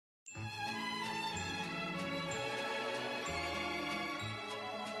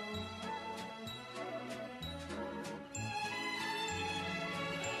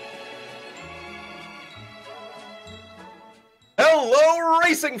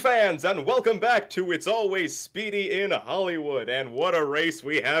racing fans, and welcome back to It's Always Speedy in Hollywood. And what a race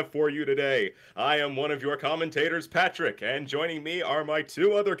we have for you today. I am one of your commentators, Patrick, and joining me are my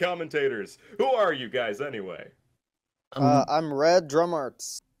two other commentators. Who are you guys anyway? I'm Red Drum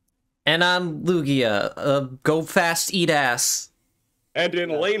Arts. And I'm Lugia. Go fast, eat ass. And in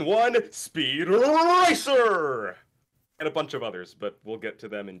lane one, Speed Racer! And a bunch of others, but we'll get to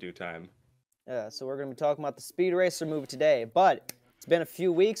them in due time. Yeah, so we're going to be talking about the Speed Racer movie today, but it's been a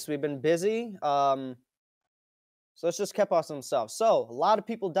few weeks. We've been busy. So let's just cap off some stuff. So, a lot of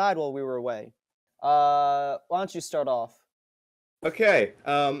people died while we were away. Why don't you start off? Okay,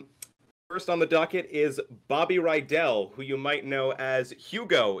 first on the docket is Bobby Rydell, who you might know as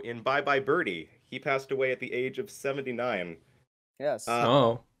Hugo in Bye Bye Birdie. He passed away at the age of 79. Yes.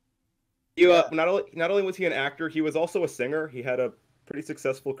 Not only was he an actor, he was also a singer. He had a pretty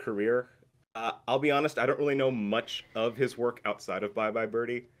successful career. I'll be honest, I don't really know much of his work outside of Bye Bye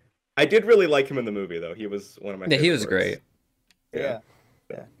Birdie. I did really like him in the movie, though. He was one of my favorite he was parts. great. Yeah.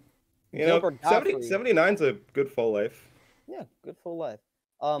 You know, 79's a good full life. Yeah, good full life.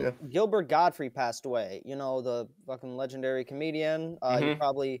 Gilbert Godfrey passed away. You know, the fucking legendary comedian. You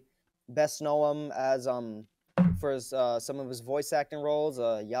probably best know him as for his some of his voice acting roles,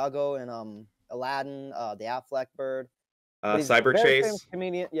 Iago in Aladdin, the Affleck Bird. Cyber Chase.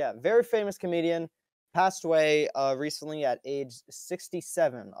 Very famous comedian. Passed away recently at age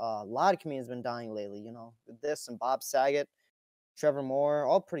 67. A lot of comedians have been dying lately, you know. This and Bob Saget, Trevor Moore,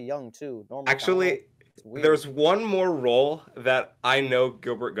 all pretty young too. Actually, there's one more role that I know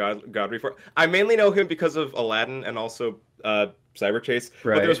Gilbert Godfrey for. I mainly know him because of Aladdin and also Cyber Chase.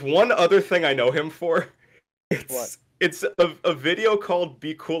 Right. But there's one other thing I know him for. What? It's a video called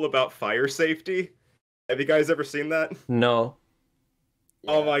 "Be Cool About Fire Safety." Have you guys ever seen that? No.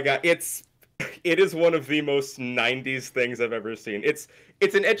 Yeah. Oh my god, it is one of the most 90s things I've ever seen. It's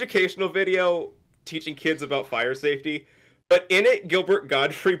an educational video teaching kids about fire safety, but in it Gilbert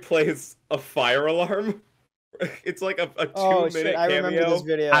Godfrey plays a fire alarm. It's like a 2-minute cameo. I remember this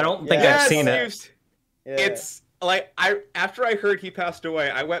video. I don't think I've seen it. It's like after I heard he passed away,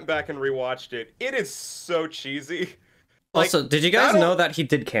 I went back and rewatched it. It is so cheesy. Also, did you guys know that he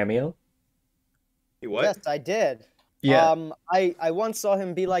did cameo? What? Yes, I did. Yeah. I once saw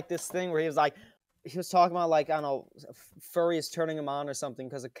him be like this thing where he was talking about like, I don't know, furries turning him on or something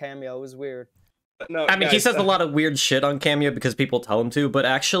because of cameo. It was weird. No, I mean, guys, he says a lot of weird shit on cameo because people tell him to, but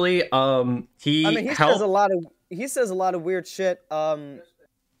actually, he says a lot of weird shit,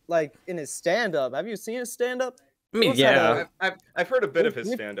 like in his stand-up. Have you seen his stand-up? I mean, yeah. I've heard a bit of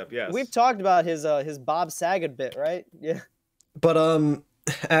his stand-up, yes. We've talked about his Bob Saget bit, right? Yeah. But,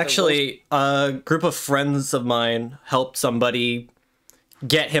 actually, a group of friends of mine helped somebody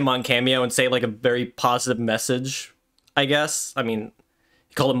get him on Cameo and say, like, a very positive message, I guess. I mean,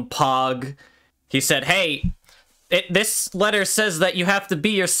 he called him Pog. He said, hey, this letter says that you have to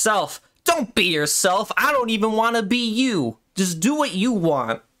be yourself. Don't be yourself. I don't even want to be you. Just do what you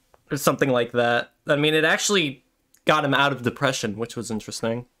want. Or something like that. I mean, it actually got him out of depression, which was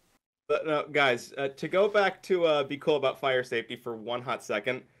interesting. But no, guys, to go back to Be Cool About Fire Safety for one hot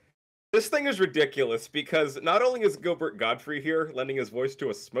second, this thing is ridiculous because not only is Gilbert Godfrey here lending his voice to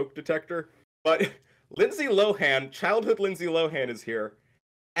a smoke detector, but Lindsay Lohan, childhood Lindsay Lohan is here,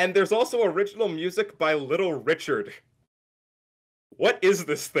 and there's also original music by Little Richard. What is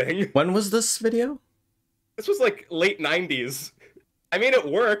this thing? When was this video? This was like late 90s. I mean, it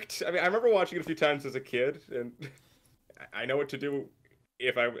worked. I mean, I remember watching it a few times as a kid, and I know what to do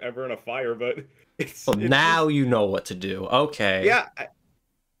if I'm ever in a fire, but now you know what to do. Okay. Yeah,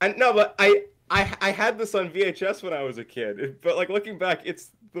 but I had this on VHS when I was a kid, but like looking back, it's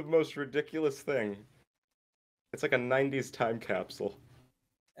the most ridiculous thing. It's like a 90s time capsule.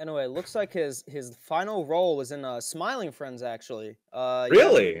 Anyway, it looks like his final role was in Smiling Friends, actually.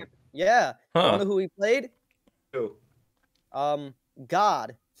 Really? Yeah. Huh. You know who he played? Who?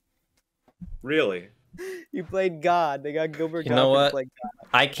 God. Really? He played God. They got Gilbert Godfrey You know what? to play God.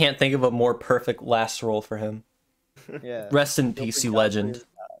 I can't think of a more perfect last role for him. Yeah. Rest in peace, you legend.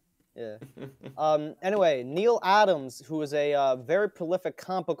 Yeah. Anyway, Neil Adams, who is a very prolific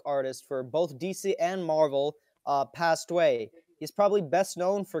comic book artist for both DC and Marvel, passed away. He's probably best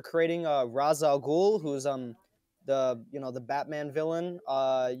known for creating Ra's al Ghul, who's the Batman villain.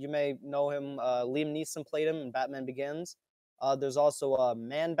 You may know him. Liam Neeson played him in Batman Begins. There's also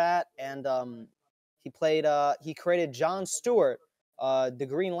Man-Bat, and he created Jon Stewart, the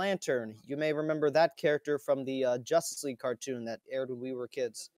Green Lantern. You may remember that character from the Justice League cartoon that aired when we were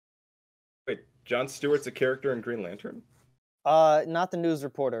kids. Wait, Jon Stewart's a character in Green Lantern? Not the news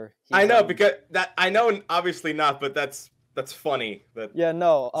reporter. I know, because that I know, obviously not, but that's that's funny. That Yeah,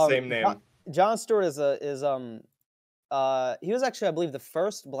 no. same name. John Stewart he was actually, I believe, the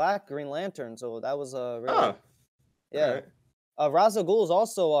first Black Green Lantern, so that was really, Ah, yeah. all right. Ra's al Ghul is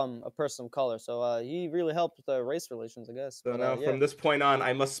also a person of color, so he really helped with the race relations, I guess. So But now, yeah, from this point on,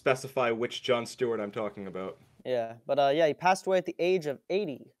 I must specify which John Stewart I'm talking about. yeah. But yeah, he passed away at the age of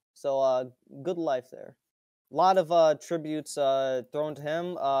 80, so good life there. A lot of tributes thrown to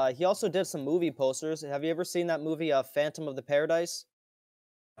him. He also did some movie posters. Have you ever seen that movie, Phantom of the Paradise?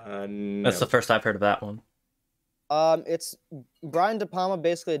 That's the No. first I've heard of that one. It's Brian De Palma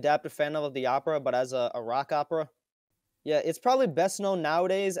basically adapted Phantom of the Opera, but as a rock opera. Yeah, it's probably best known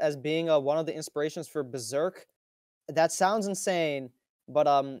nowadays as being one of the inspirations for Berserk. That sounds insane, but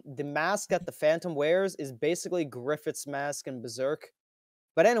the mask that the Phantom wears is basically Griffith's mask in Berserk.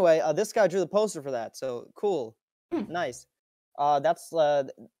 But anyway, this guy drew the poster for that, so cool, nice. I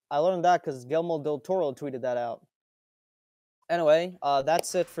learned that because Guillermo del Toro tweeted that out. Anyway,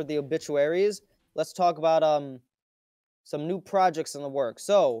 that's it for the obituaries. Let's talk about some new projects in the works.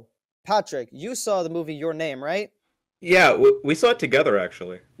 So, Patrick, you saw the movie Your Name, right? Yeah, we saw it together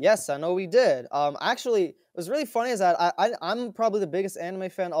actually. Yes, I know we did. Actually, it was really funny is that I'm probably the biggest anime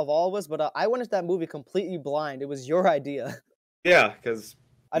fan of all of us, but I went into that movie completely blind. It was your idea. Yeah, because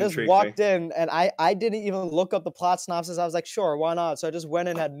I just walked in and I didn't even look up the plot synopsis. I was like, sure, why not? So I just went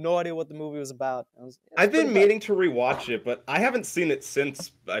in, had no idea what the movie was about. I've been meaning to rewatch it, but I haven't seen it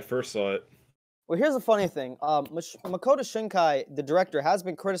since I first saw it. Well, here's the funny thing. Makoto Shinkai, the director, has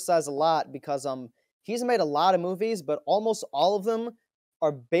been criticized a lot because he's made a lot of movies, but almost all of them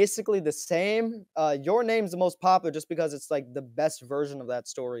are basically the same. Your Name's the most popular just because it's like the best version of that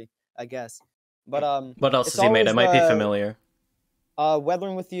story, I guess. But What else has he made? I might be familiar.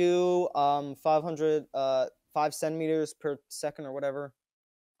 Weathering with You, 5 centimeters per second or whatever.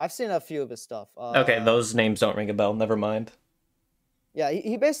 I've seen a few of his stuff. Okay, those names don't ring a bell. Never mind. Yeah,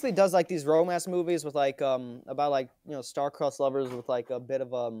 he basically does like these romance movies with like about like star-crossed lovers with like a bit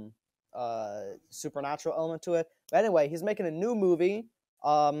of supernatural element to it. But anyway, he's making a new movie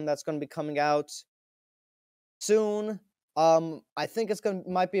that's going to be coming out soon. I think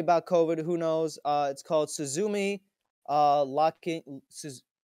might be about COVID. Who knows? It's called Suzumi. Let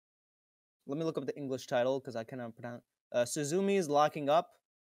me look up the English title because I cannot pronounce. Suzumi's Locking Up,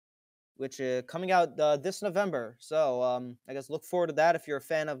 which is coming out this November. So I guess look forward to that if you're a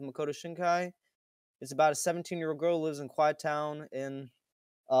fan of Makoto Shinkai. It's about a 17-year-old girl who lives in Quiet Town in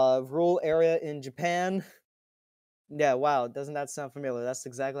a rural area in Japan. Yeah, wow, doesn't that sound familiar? That's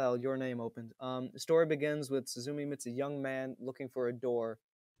exactly how Your Name opened. The story begins with Suzumi meets a young man looking for a door.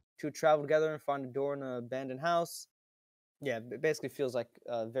 Two travel together and find a door in an abandoned house. Yeah, it basically feels like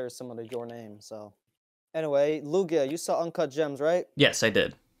very similar to Your Name. So, anyway, Lugia, you saw Uncut Gems, right? Yes, I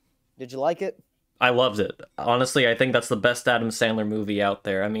did. Did you like it? I loved it. Honestly, I think that's the best Adam Sandler movie out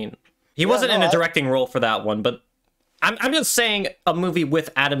there. I mean, he wasn't in a directing role for that one, but I'm just saying a movie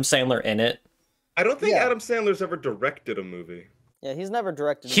with Adam Sandler in it. I don't think Adam Sandler's ever directed a movie. Yeah, he's never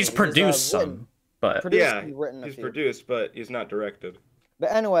directed. He's produced some, but he's produced, but he's not directed.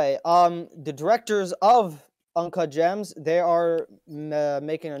 But anyway, the directors of Uncut Gems, they are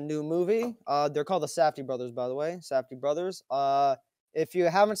making a new movie. They're called the Safdie Brothers, by the way. Safdie Brothers. If you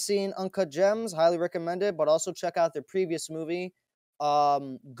haven't seen Uncut Gems, highly recommend it. But also check out their previous movie,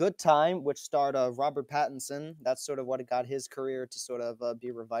 Good Time, which starred Robert Pattinson. That's sort of what got his career to sort of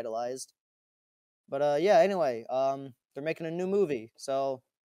be revitalized. But yeah, anyway, they're making a new movie, so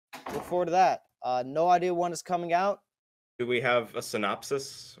look forward to that. No idea when it's coming out. Do we have a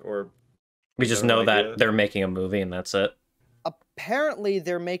synopsis, or we just know that they're making a movie and that's it? Apparently,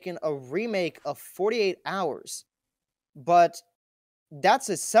 they're making a remake of 48 Hours, but that's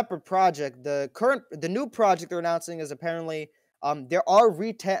a separate project. The new project they're announcing is apparently they are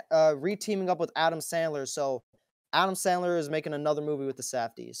re-teaming up with Adam Sandler. So Adam Sandler is making another movie with the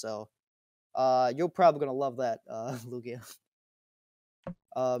Safdies. So you're probably gonna love that, Lugia.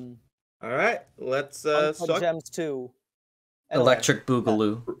 All right, let's talk Gems 2. Anyway, Electric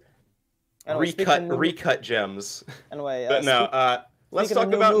Boogaloo. Recut Gems. Anyway, but no, let's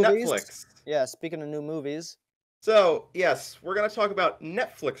talk about Netflix. Yeah, speaking of new movies. So, yes, we're going to talk about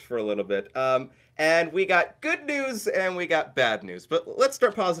Netflix for a little bit. And we got good news and we got bad news. But let's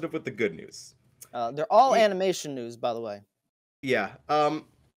start positive with the good news. They're all animation news, by the way. Yeah. So,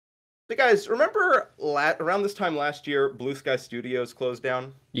 guys, remember around this time last year, Blue Sky Studios closed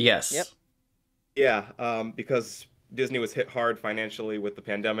down? Yes. Yep. Yeah, because Disney was hit hard financially with the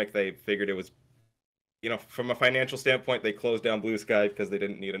pandemic. They figured it was, from a financial standpoint, they closed down Blue Sky because they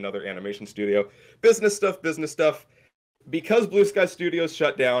didn't need another animation studio. Business stuff. Because Blue Sky Studios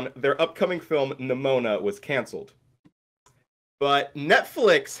shut down, their upcoming film, Nimona, was canceled. But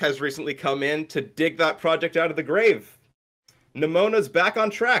Netflix has recently come in to dig that project out of the grave. Nemona's back on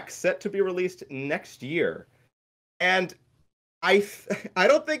track, set to be released next year. And I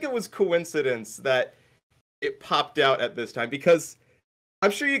don't think it was coincidence that it popped out at this time, because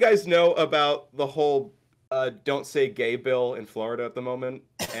I'm sure you guys know about the whole don't say gay bill in Florida at the moment,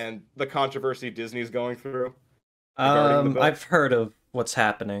 and the controversy Disney's going through regarding the bill. I've heard of what's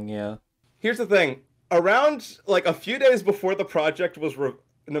happening, yeah. Here's the thing. Around, like, a few days before the project was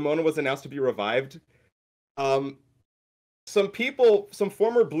Nimona was announced to be revived, some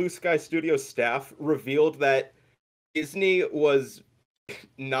former Blue Sky Studios staff revealed that Disney was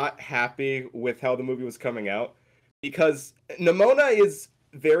not happy with how the movie was coming out, because Nimona is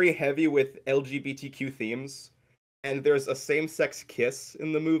very heavy with LGBTQ themes, and there's a same-sex kiss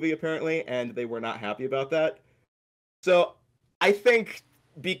in the movie apparently, and they were not happy about that. So I think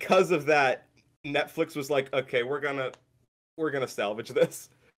because of that, Netflix was like, okay, we're gonna salvage this.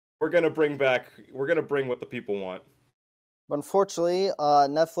 We're gonna bring what the people want. But unfortunately,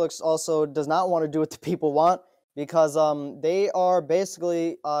 Netflix also does not want to do what the people want, because they are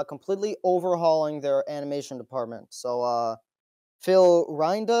basically completely overhauling their animation department. So Phil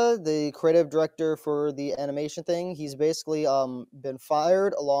Rinda, the creative director for the animation thing, he's basically been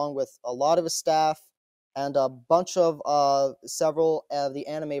fired along with a lot of his staff, and a bunch of several of the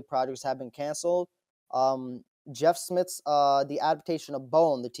anime projects have been canceled. Jeff Smith's the adaptation of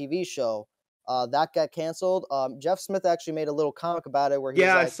Bone, the TV show, that got canceled. Jeff Smith actually made a little comic about it where he was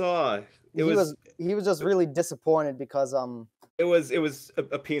like, I saw. He was just really disappointed because it was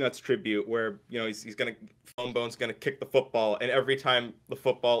a Peanuts tribute where, you know, he's gonna Bone's gonna kick the football, and every time the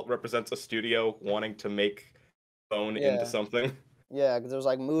football represents a studio wanting to make Bone into something. Yeah, because there was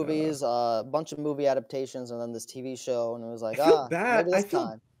like movies, a bunch of movie adaptations, and then this TV show, and it was like, I feel bad. maybe this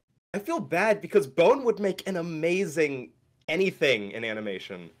time. I feel bad because Bone would make an amazing anything in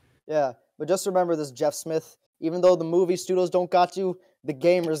animation. Yeah, but just remember this, Jeff Smith. Even though the movie studios don't got you, the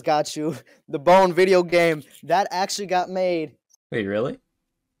gamers got you. The Bone video game that actually got made. Wait, really?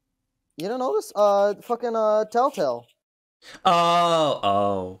 You don't notice? Fucking Telltale.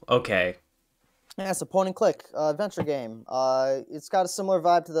 Oh, okay. Yeah, it's a point and click adventure game. It's got a similar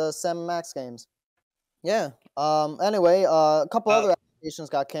vibe to the Sam Max games. Yeah. Anyway, a couple other applications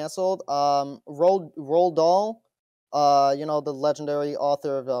got canceled. Roald Dahl, you know, the legendary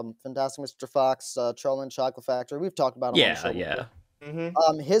author of Fantastic Mr. Fox, Charlie and the Chocolate Factory. We've talked about him on the show before.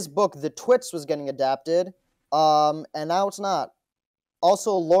 Mm-hmm. His book, The Twits, was getting adapted, and now it's not.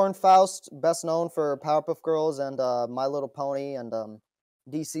 Also, Lauren Faust, best known for Powerpuff Girls and My Little Pony and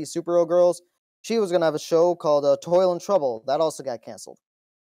DC Superhero Girls, she was going to have a show called Toil and Trouble. That also got canceled.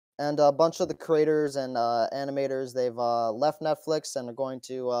 And a bunch of the creators and animators, they've left Netflix and are going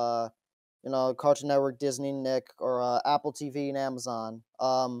to, you know, Cartoon Network, Disney, Nick, or Apple TV and Amazon.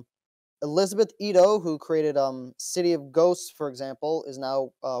 Elizabeth Ito, who created City of Ghosts, for example, is now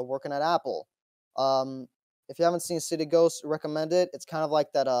working at Apple. If you haven't seen City of Ghosts, recommend it. It's kind of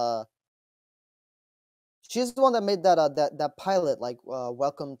like that. She's the one that made that pilot, like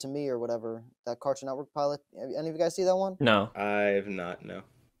Welcome to Me or whatever, that Cartoon Network pilot. Any of you guys see that one? No. I have not, no.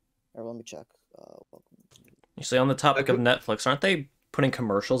 Here, let me check. Usually on the topic of Netflix, aren't they putting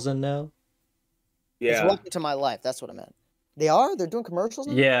commercials in now? Yeah. It's Welcome to My Life. That's what I meant. They are? They're doing commercials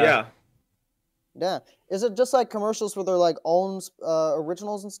now? Yeah. Yeah. Is it just like commercials where they're like owns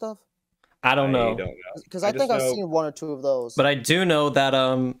originals and stuff? I don't know. Because I think I've seen one or two of those. But I do know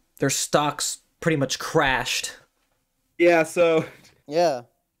that their stocks pretty much crashed. Yeah, so... Yeah.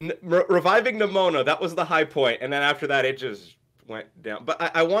 Reviving Nimona, that was the high point, and then after that it just went down. But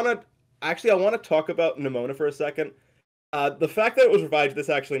I want to talk about Nimona for a second. The fact that it was revived, this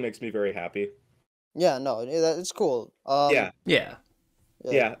actually makes me very happy. Yeah, no, it's cool. Yeah.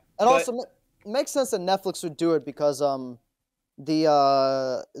 And also, it makes sense that Netflix would do it because the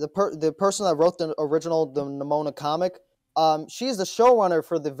person that wrote the Nimona comic, she's the showrunner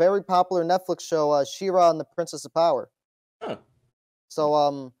for the very popular Netflix show She-Ra and the Princess of Power. Huh.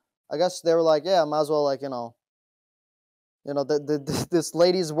 So I guess they were like, yeah, might as well, like, this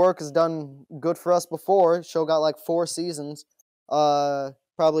lady's work has done good for us before. Show got like 4 seasons.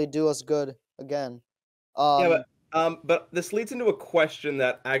 Probably do us good again. But this leads into a question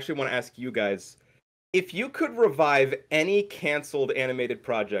that I actually want to ask you guys. If you could revive any canceled animated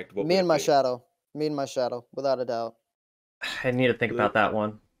project, what would it be? Me and My Shadow, without a doubt. I need to think about that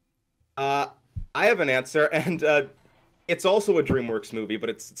one. I have an answer, and it's also a DreamWorks movie, but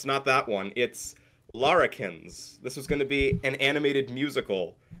it's not that one. It's Larrikins. This was going to be an animated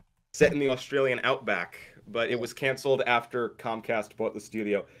musical set in the Australian outback, but it was canceled after Comcast bought the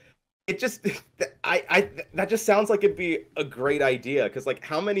studio. it just that just sounds like it'd be a great idea because like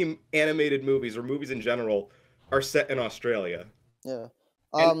how many animated movies or movies in general are set in Australia? Yeah.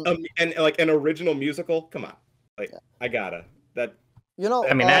 And like an original musical? Come on. Like Yeah. I gotta. That You know,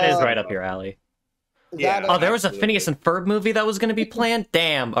 I mean, that is right up your alley. Yeah. Oh, there was a absolutely. Phineas and Ferb movie that was going to be planned?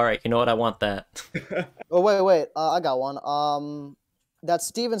 Damn. All right, you know what? I want that. Oh wait, I got one. That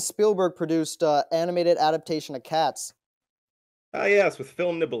Steven Spielberg produced animated adaptation of Cats. Ah, yes, with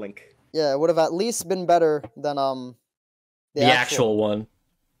Phil Nibelink. Yeah, it would have at least been better than The actual one.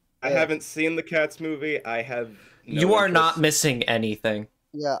 I Yeah. haven't seen the Cats movie. I have. No You are interest. not missing anything.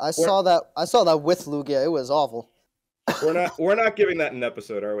 Yeah, I saw that with Lugia. It was awful. We're not giving that an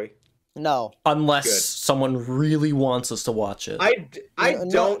episode, are we? No. Unless Good. someone really wants us to watch it.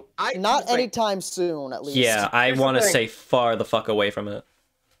 Not anytime soon, at least. Yeah, I Here's the want to thing. stay far the fuck away from it.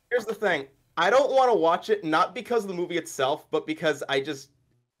 Here's the thing. I don't want to watch it not because of the movie itself, but because I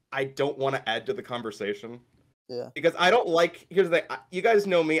don't want to add to the conversation. Yeah. Because I don't like. Here's the thing. You guys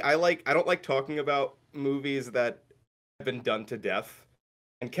know me. I don't like talking about movies that have been done to death.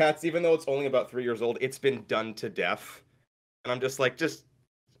 And Cats, even though it's only about 3 years old, it's been done to death. And I'm just like, just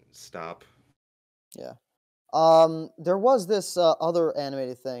stop. Yeah. There was this other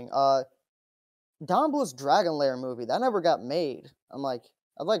animated thing. Don Bluth's Dragon Lair movie that never got made. I'm like,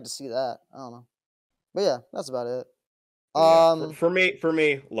 I'd like to see that. I don't know, but yeah, that's about it. Yeah, for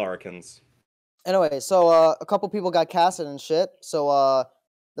me, Larrikins. Anyway, so a couple people got casted and shit. So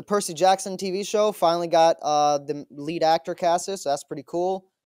the Percy Jackson TV show finally got the lead actor casted, so that's pretty cool.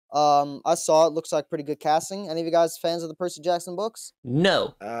 I saw it. Looks like pretty good casting. Any of you guys fans of the Percy Jackson books?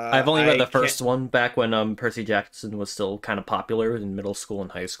 No. I've only read the first one back when Percy Jackson was still kind of popular in middle school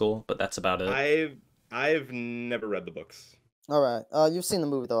and high school, but that's about it. I've never read the books. All right. You've seen the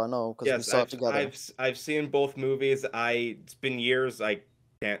movie though, I know, because we saw it together. I've seen both movies. It's been years. I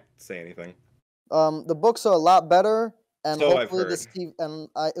can't say anything. The books are a lot better, and So I've hopefully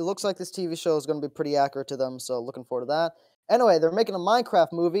it looks like this TV show is going to be pretty accurate to them. So looking forward to that. Anyway, they're making a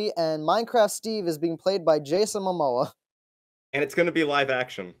Minecraft movie, and Minecraft Steve is being played by Jason Momoa. And it's going to be live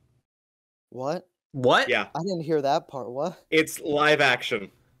action. What? What? Yeah, I didn't hear that part. What? it's live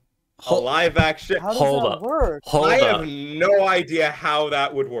action. Hold- Live action. How does Hold that up. work? I Hold have up. no idea how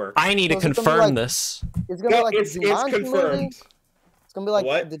that would work. I need to So is it gonna be confirm like- this. It's gonna be like it's the Jumanji confirmed. movie. It's gonna be like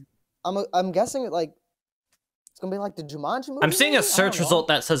What? I'm guessing it's gonna be like the Jumanji movie. I'm seeing maybe? a search I don't know. result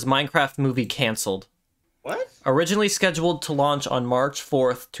that says Minecraft movie canceled. What? Originally scheduled to launch on March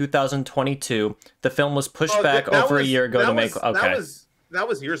 4th, 2022, the film was pushed Oh, back that over a was- year ago that to make. was- Okay. That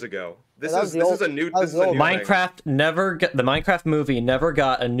was years ago. This that is was the this old- is a new. that was This is the a old new Minecraft never got the Minecraft movie never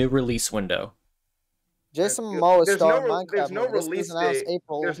got a new release window. Jason thing. Momoa is There's starring no, Minecraft. there's no movie. This release was announced date.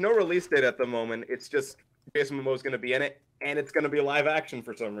 April. There's no release date at the moment. It's just Jason Momoa's going to be in it, and it's going to be live action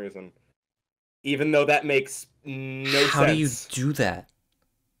for some reason. Even though that makes no sense. How do you do that?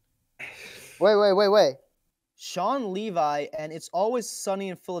 Wait. Sean Levi and It's Always Sunny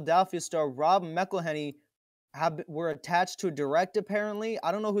in Philadelphia star Rob McElhenney were attached to direct, apparently.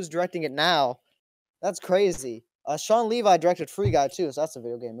 I don't know who's directing it now. That's crazy. Sean Levi directed Free Guy, too, so that's a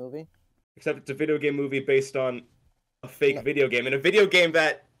video game movie. Except it's a video game movie based on a fake video game, and a video game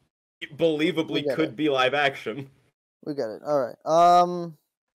that believably get could it. be live action. We get it. All right.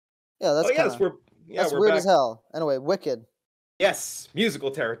 Yeah, that's yes, kinda, that's we're weird back. as hell. Anyway, Wicked. Yes,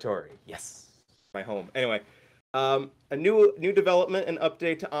 musical territory. Yes, my home. Anyway, a new development and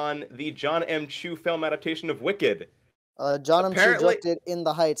update on the John M. Chu film adaptation of Wicked. John M. Chu Apparently- directed In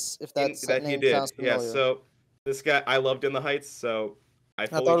the Heights, if that That he name did. sounds Yeah. familiar. So this guy, I loved In the Heights, so I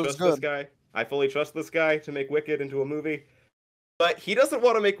thought fully it was trust this good. guy. I fully trust this guy to make Wicked into a movie. But he doesn't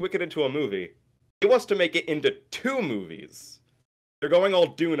want to make Wicked into a movie. He wants to make it into 2 movies. They're going all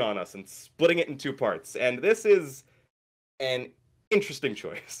Dune on us and splitting it in 2 parts. And this is an interesting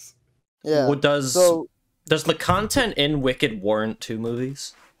choice. Yeah. What does So, the content in Wicked warrant 2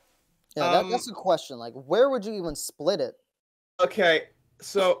 movies? yeah, that's a question. Like, where would you even split it? Okay,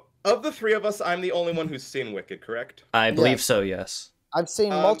 so of the 3 of us, I'm the only one who's seen Wicked, correct? I believe Yes. so, yes. I've seen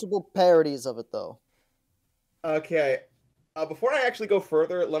multiple parodies of it, though. Okay. Before I actually go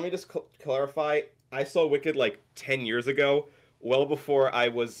further, let me just clarify. I saw Wicked like 10 years ago, well before I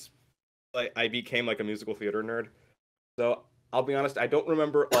became like a musical theater nerd. So I'll be honest, I don't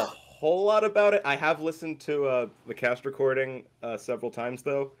remember a whole lot about it. I have listened to the cast recording several times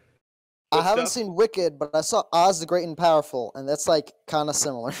though. I Good haven't stuff. seen Wicked, but I saw Oz the Great and Powerful, and that's like kind of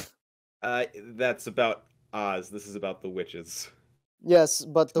similar. That's about Oz. This is about the witches. Yes,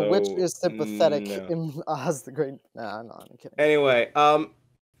 but the witch So, is sympathetic no. in Oz the Great. Nah, no, I'm kidding. Anyway,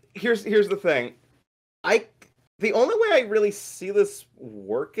 here's the thing. the only way I really see this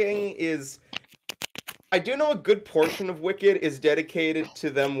working is I do know a good portion of Wicked is dedicated to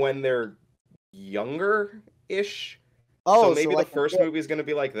them when they're younger-ish. Oh, So maybe the like first movie is going to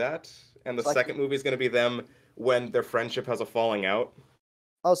be like that, and the like second movie is going to be them when their friendship has a falling out.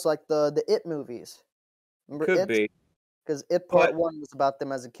 Oh, so like the It movies. Remember Could It? be. Because It Part But- 1 was about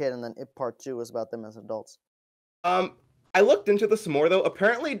them as a kid, and then It Part 2 was about them as adults. I looked into this more though.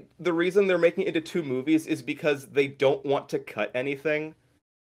 Apparently, the reason they're making it into 2 movies is because they don't want to cut anything.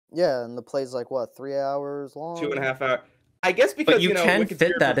 Yeah, and the play's like, what, 3 hours long? 2.5 hours. I guess because But you can Wicked's fit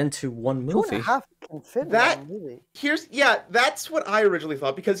weird that for- into one 2.5 movie. can fit in That- one movie. That's what I originally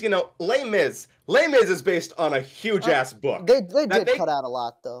thought because Les Mis is based on a huge ass book. They That did cut out a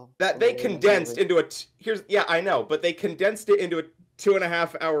lot, though. that of they the condensed movie. into I know, but they condensed it into a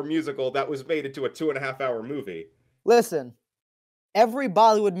 2.5 hour musical that was made into a 2.5 hour movie. Listen, every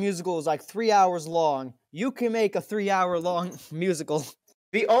Bollywood musical is like 3 hours long. You can make a 3 hour long musical.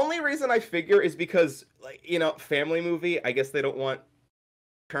 The only reason I figure is because, family movie. I guess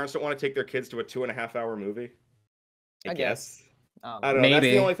parents don't want to take their kids to a 2.5 hour movie. I guess. I don't know. That's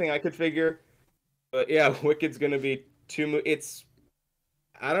Maybe. the only thing I could figure. But yeah, Wicked's gonna be it's.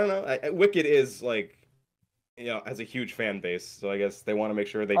 I don't know. Wicked is has a huge fan base, so I guess they want to make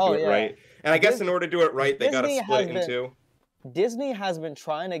sure they do it right. And I guess in order to do it right, they gotta Disney split has it in 2. Disney has been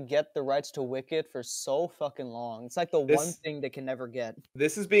trying to get the rights to Wicked for so fucking long. It's like the one thing they can never get.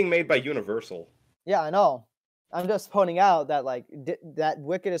 This is being made by Universal. Yeah, I know. I'm just pointing out that that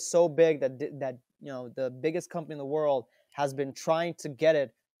Wicked is so big that the biggest company in the world has been trying to get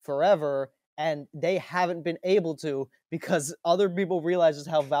it forever, and they haven't been able to because other people realize just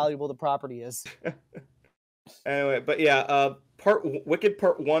how valuable the property is. Anyway, but yeah, Wicked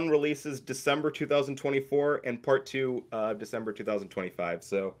Part 1 releases December 2024 and Part 2 December 2025.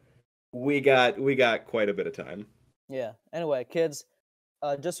 So we got quite a bit of time. Yeah. Anyway, kids,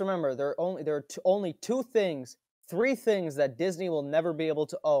 just remember there are only 3 things that Disney will never be able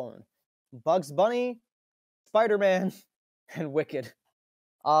to own: Bugs Bunny, Spider-Man, and Wicked.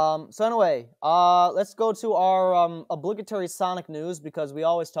 So anyway, let's go to our obligatory Sonic news because we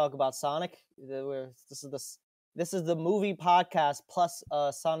always talk about Sonic. This is the movie podcast plus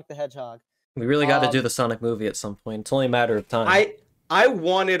Sonic the Hedgehog. We really got to do the Sonic movie at some point. It's only a matter of time. I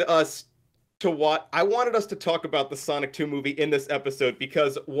wanted us to talk about the Sonic 2 movie in this episode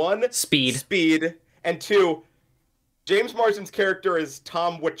because 1, speed, and 2, James Marsden's character is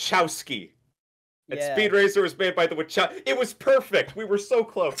Tom Wachowski. And Speed Racer was made by the Wachowski. It was perfect. We were so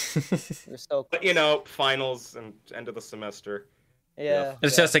close. We're so close. But finals and end of the semester. Yeah.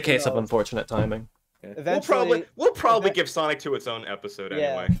 It's just a case of unfortunate timing. Yeah. We'll probably give Sonic 2 its own episode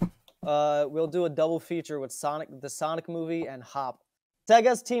anyway. We'll do a double feature with the Sonic movie and Hop.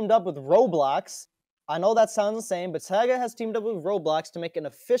 Sega's teamed up with Roblox. I know that sounds insane, but Sega has teamed up with Roblox to make an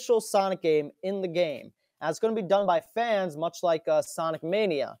official Sonic game in the game. And it's going to be done by fans, much like Sonic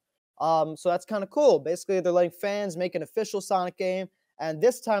Mania. So that's kind of cool. Basically, they're letting fans make an official Sonic game, and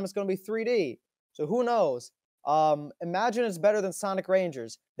this time it's going to be 3D. So who knows? Imagine it's better than Sonic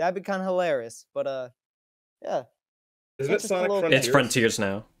Rangers. That'd be kind of hilarious. But yeah. Isn't it Sonic Frontiers? It's Frontiers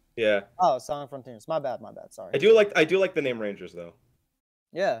now. Yeah. Oh, Sonic Frontiers. My bad. Sorry. I do like the name Rangers though.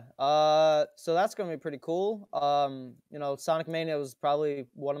 Yeah. So that's gonna be pretty cool. Sonic Mania was probably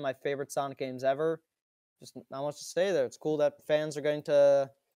one of my favorite Sonic games ever. Just not much to say there. It's cool that fans are going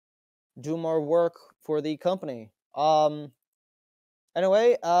to do more work for the company.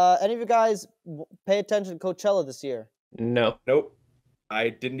 Anyway, any of you guys pay attention to Coachella this year? No. Nope. I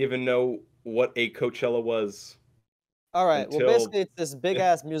didn't even know what a Coachella was. All right. Well, basically, it's this big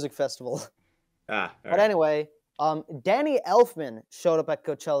ass music festival. But anyway, Danny Elfman showed up at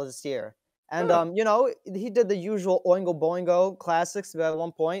Coachella this year, and he did the usual Oingo Boingo classics at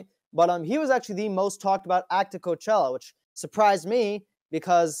one point. But he was actually the most talked about act at Coachella, which surprised me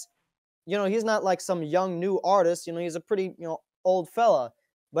because he's not like some young new artist. He's a pretty old fella.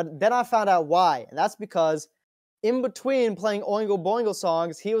 But then I found out why, and that's because in between playing Oingo Boingo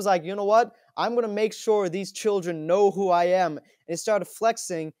songs, he was like, you know what? I'm gonna make sure these children know who I am. And he started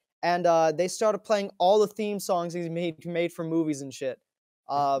flexing, and they started playing all the theme songs he's made for movies and shit.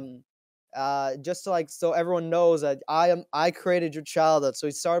 Just to so everyone knows that I created your childhood. So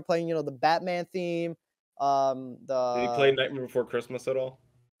he started playing, the Batman theme. Did he play Nightmare Before Christmas at all?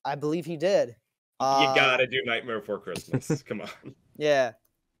 I believe he did. You gotta do Nightmare Before Christmas. Come on. Yeah.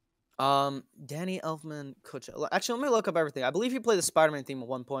 Danny Elfman, Coachella. Actually, let me look up everything. I believe he played the Spider-Man theme at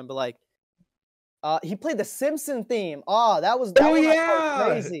one point, but he played the Simpson theme. That was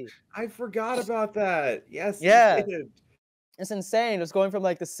crazy. I forgot about that. Yes. Yeah. He did. It's insane. It's going from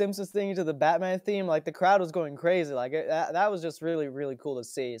like the Simpsons thing to the Batman theme. Like the crowd was going crazy. Like that was just really, really cool to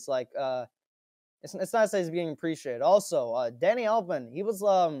see. It's like it's nice that he's being appreciated. Also, Danny Elfman, he was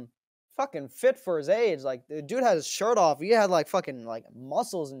fucking fit for his age. Like the dude had his shirt off. He had like fucking like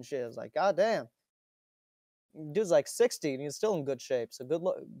muscles and shit. It's like goddamn. Dude's like 60 and he's still in good shape. So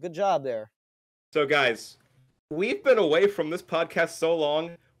good job there. So guys, we've been away from this podcast so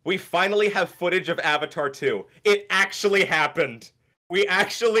long. We finally have footage of Avatar 2. It actually happened. We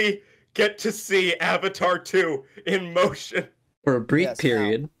actually get to see Avatar 2 in motion. For a brief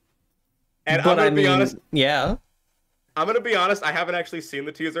period. And I'm gonna be honest. Yeah. I'm gonna be honest. I haven't actually seen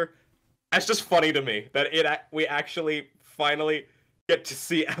the teaser. That's just funny to me that we actually finally get to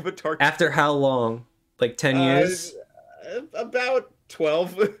see Avatar 2. After how long? Like 10 years? About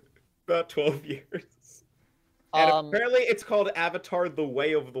 12. About 12 years. And apparently it's called Avatar: The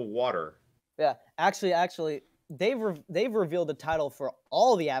Way of the Water. Yeah, actually, they've revealed the title for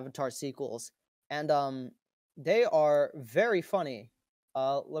all the Avatar sequels, and they are very funny.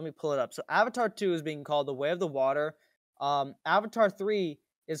 Let me pull it up. So Avatar 2 is being called The Way of the Water. Avatar 3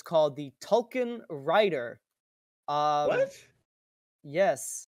 is called The Tulkun Rider. What?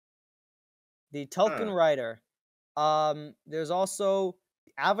 Yes. The Tulkun Rider. There's also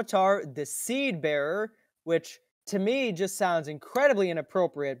Avatar: The Seed Bearer, which to me just sounds incredibly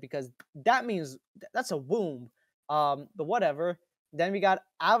inappropriate because that means that's a womb. But whatever. Then we got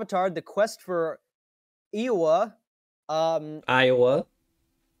Avatar: The Quest for Iowa. Iowa.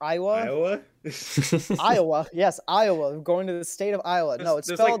 Iowa? Iowa. Yes, Iowa. Going to the state of Iowa. No,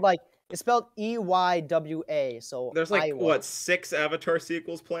 it's spelled it's spelled EYWA. So there's like Iowa. what, 6 Avatar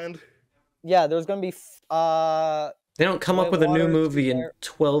sequels planned? Yeah, there's gonna be they don't come up with a new movie in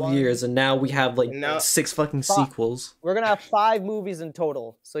 12 years, and now we have like 6 fucking sequels. We're gonna have 5 movies in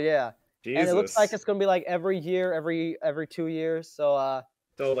total. So yeah. Jesus. And it looks like it's gonna be like every year, every 2 years. So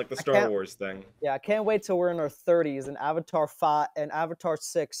like the Star Wars thing. Yeah, I can't wait till we're in our 30s and Avatar 5 and Avatar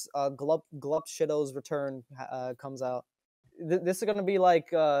 6, Glup Shitto's Return comes out. This is gonna be like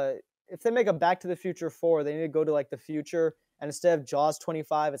if they make a Back to the Future 4, they need to go to like the future, and instead of Jaws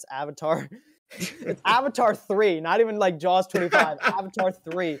 25, it's Avatar. It's Avatar 3, not even like Jaws 25. Avatar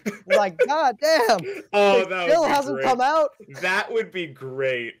 3. You're like, god damn. Oh, it that still would be hasn't great. come out. That would be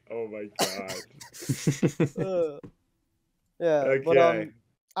great. Oh my god. Yeah. Okay. But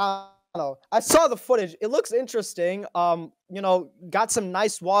I don't know. I saw the footage. It looks interesting. Got some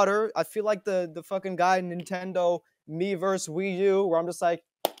nice water. I feel like the fucking guy in Nintendo Miiverse Wii U, where I'm just like,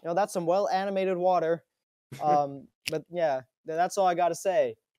 that's some well animated water. But yeah, that's all I gotta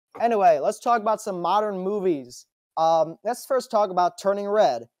say. Anyway, let's talk about some modern movies. Let's first talk about Turning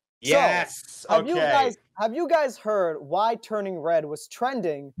Red. Yes. So, have you guys heard why Turning Red was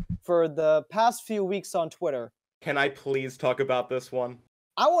trending for the past few weeks on Twitter? Can I please talk about this one?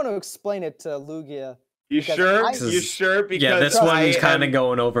 I want to explain it to Lugia. You sure? You sure? Because yeah, this one's kind of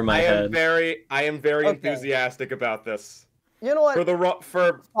going over my head. I am very enthusiastic about this. You know what?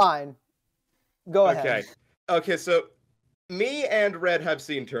 Fine. Go ahead. Okay. So, me and Red have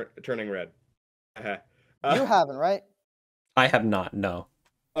seen Turning Red. You haven't, right? I have not. No.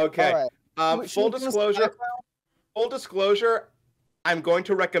 Okay. All right. Full disclosure. I'm going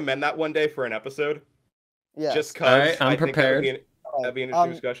to recommend that one day for an episode. Yeah. Just because. All right, I'm prepared. That'd be an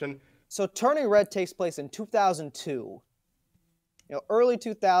interesting discussion. So Turning Red takes place in 2002. Early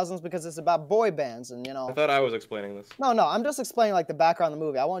 2000s, because it's about boy bands, and I thought I was explaining this. No, I'm just explaining like the background of the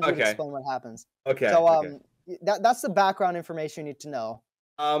movie. I want you to explain what happens. Okay. So that's the background information you need to know.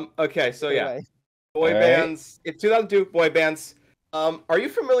 Okay. So yeah, boy bands. It's 2002. Boy bands. Are you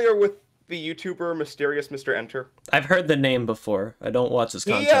familiar with the YouTuber Mysterious Mr. Enter? I've heard the name before. I don't watch his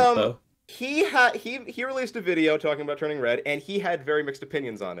content though. He released a video talking about Turning Red, and he had very mixed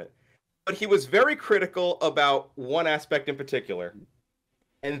opinions on it. But he was very critical about one aspect in particular,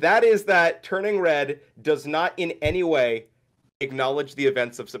 and that is that Turning Red does not in any way acknowledge the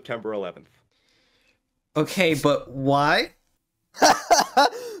events of September 11th. Okay, but why?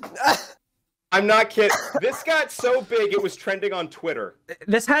 I'm not kidding. This got so big it was trending on Twitter.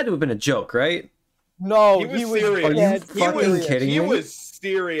 This had to have been a joke, right? No, he was serious. Are you fucking kidding me? He was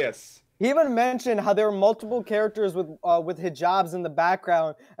serious. He even mentioned how there were multiple characters with hijabs in the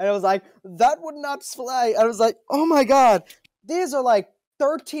background, and it was like, that would not fly. I was like, oh my god, these are like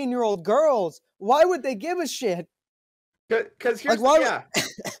 13-year-old girls. Why would they give a shit? Because here's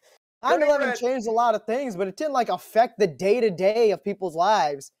I know 9/11 changed a lot of things, but it didn't like affect the day-to-day of people's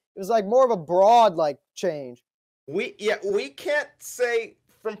lives. It was like more of a broad like change. We can't say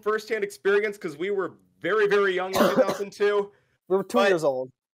from firsthand experience because we were very, very young in 2002. We were 2 years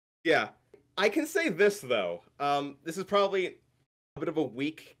old. Yeah. I can say this though. This is probably a bit of a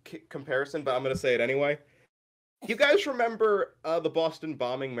weak comparison, but I'm gonna say it anyway. You guys remember the Boston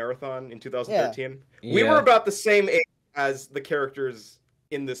bombing marathon in 2013? Yeah. We were about the same age as the characters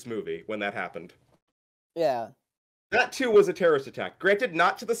in this movie when that happened. Yeah. That too was a terrorist attack. Granted,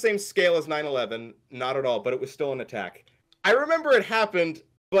 not to the same scale as 9/11, not at all, but it was still an attack. I remember it happened,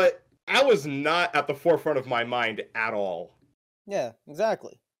 but I was not at the forefront of my mind at all. Yeah,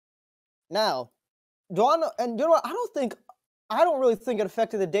 exactly. Now, do I know, and you know what? I don't really think it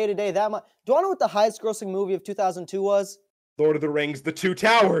affected the day-to-day that much. Do I know what the highest grossing movie of 2002 was? Lord of the Rings, The Two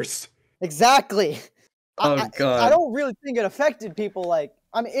Towers. Exactly. Oh God. I don't really think it affected people like,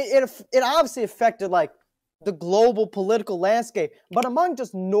 I mean, it obviously affected like the global political landscape, but among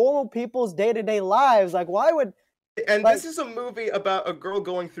just normal people's day-to-day lives, like why would, And like, this is a movie about a girl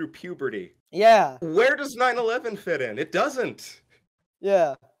going through puberty. yeah, Where does 9/11 fit in? It doesn't.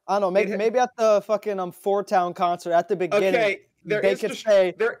 yeah. I don't know, maybe at the fucking Four Town concert at the beginning, Okay, they could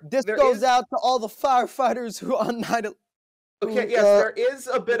say, this goes out to all the firefighters who on 9/11. Okay, yes, there is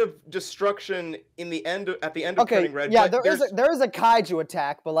a bit of destruction in the end at the end of Turning Red. Yeah, but there is a kaiju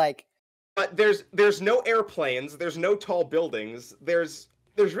attack, but like, but there's no airplanes, there's no tall buildings, there's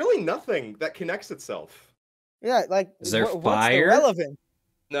really nothing that connects itself. yeah, like, Is there what's fire? irrelevant?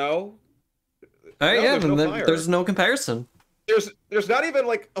 No. Oh yeah, there's no then fire. there's no comparison. There's not even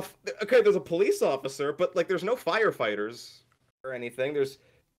like okay, there's a police officer, but like there's no firefighters or anything. There's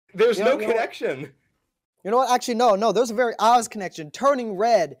no connection. You know what? Actually, no. There's a very obvious connection. Turning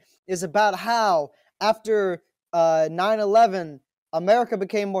Red is about how after 9/11, America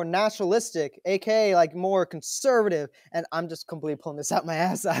became more nationalistic, aka like more conservative. And I'm just completely pulling this out my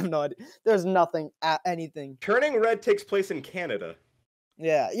ass. I have no idea. There's nothing, anything. Turning Red takes place in Canada.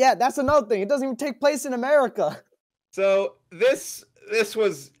 Yeah. That's another thing. It doesn't even take place in America. So this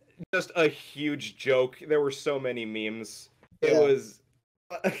was just a huge joke. There were so many memes. It was.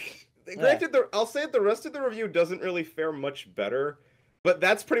 Granted, I'll say the rest of the review doesn't really fare much better, but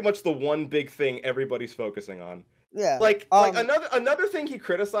that's pretty much the one big thing everybody's focusing on. Yeah. Like another thing he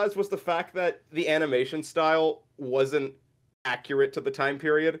criticized was the fact that the animation style wasn't accurate to the time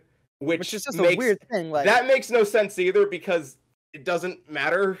period, which is just a weird thing. Like that makes no sense either because it doesn't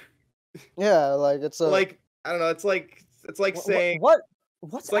matter. Yeah, like it's a like I don't know. It's like saying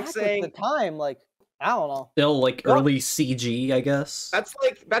what's like saying at the time like. I don't know. Still like early CG, I guess.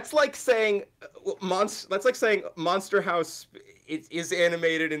 That's like saying Monster House is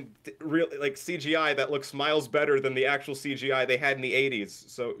animated in real like CGI that looks miles better than the actual CGI they had in the 80s.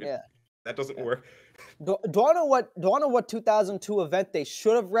 So that doesn't work. Do I know what 2002 event they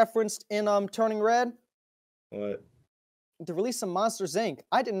should have referenced in Turning Red? What? The release of Monsters Inc.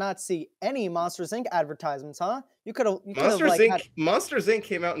 I did not see any Monsters Inc. advertisements, huh? You could have Monsters Inc.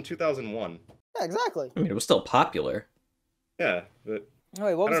 came out in 2001. Yeah, exactly. I mean, it was still popular. Yeah, but oh,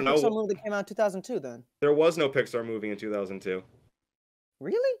 wait, what was the Pixar movie that came out in 2002 then? There was no Pixar movie in 2002.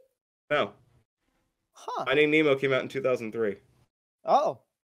 Really? No. Huh. Finding Nemo came out in 2003. Oh.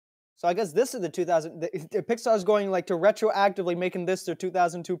 So I guess this is the Pixar's going like to retroactively making this their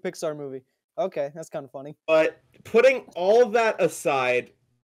 2002 Pixar movie. Okay, that's kind of funny. But putting all of that aside,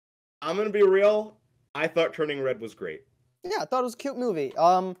 I'm gonna be real. I thought Turning Red was great. Yeah, I thought it was a cute movie.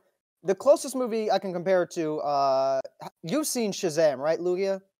 The closest movie I can compare it to, you've seen Shazam, right,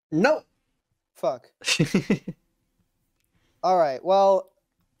 Lugia? No. Fuck. All right. Well,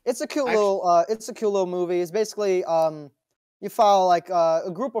 it's a cute little movie. It's basically, you follow like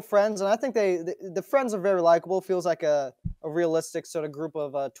a group of friends, and I think the friends are very likable. Feels like a realistic sort of group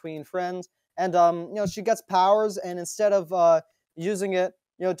of tween friends. And she gets powers, and instead of using it,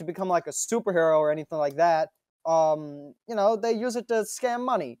 to become like a superhero or anything like that, they use it to scam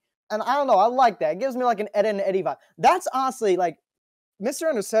money. And I don't know, I like that. It gives me like an Ed and Eddie vibe. That's honestly like, Mr.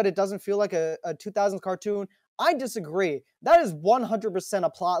 Ender said it doesn't feel like a 2000s cartoon. I disagree. That is 100% a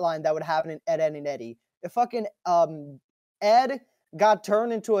plot line that would happen in Ed, Ed and Eddie. If fucking Ed got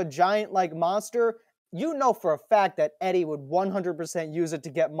turned into a giant like monster, you know for a fact that Eddie would 100% use it to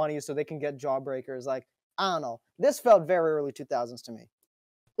get money so they can get jawbreakers. Like, I don't know. This felt very early 2000s to me.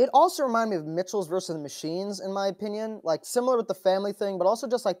 It also reminded me of Mitchell's versus the Machines, in my opinion. Like, similar with the family thing, but also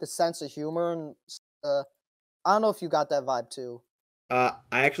just, like, the sense of humor. And I don't know if you got that vibe, too. I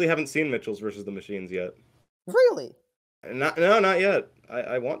actually haven't seen Mitchell's versus the Machines yet. Really? Not yet.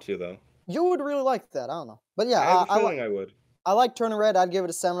 I want to, though. You would really like that. I don't know. But, yeah. I have a feeling I would. I like Turning Red. I'd give it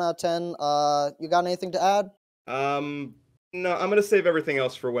a 7 out of 10. You got anything to add? No, I'm going to save everything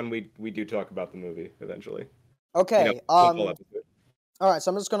else for when we do talk about the movie, eventually. Okay. All right,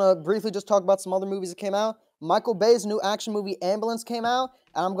 so I'm just going to briefly just talk about some other movies that came out. Michael Bay's new action movie, Ambulance, came out.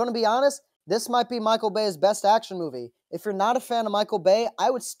 And I'm going to be honest, this might be Michael Bay's best action movie. If you're not a fan of Michael Bay, I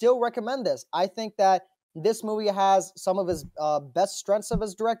would still recommend this. I think that this movie has some of his best strengths of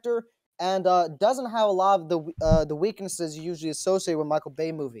his director, and doesn't have a lot of the weaknesses you usually associate with Michael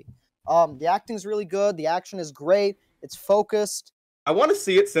Bay movie. The acting's really good. The action is great. It's focused. I want to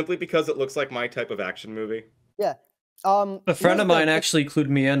see it simply because it looks like my type of action movie. Yeah. A friend of mine actually clued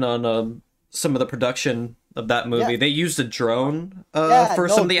me in on some of the production of that movie. Yeah. They used a drone for no,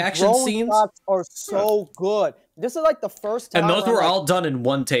 some of the action drone scenes. shots are so good. This is like the first time. And those were like, all done in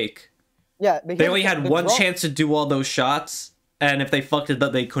one take. Yeah, they only had one chance to do all those shots, and if they fucked it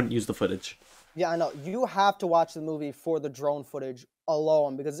up, they couldn't use the footage. Yeah, I know. You have to watch the movie for the drone footage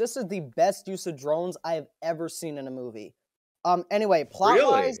alone, because this is the best use of drones I have ever seen in a movie. Anyway,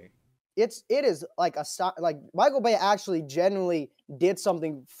 plot-wise, it is like Michael Bay actually genuinely did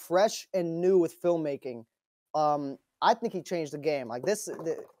something fresh and new with filmmaking. I think he changed the game. Like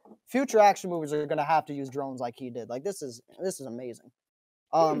the future action movies are gonna have to use drones like he did. Like this is amazing.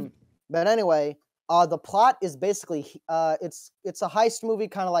 But anyway, the plot is basically it's a heist movie,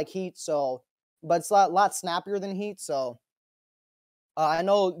 kind of like Heat. So, but it's a lot snappier than Heat. So, I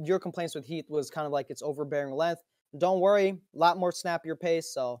know your complaints with Heat was kind of like its overbearing length. Don't worry, a lot more snappier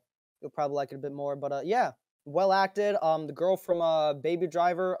pace. So you'll probably like it a bit more. But yeah, well acted. The girl from Baby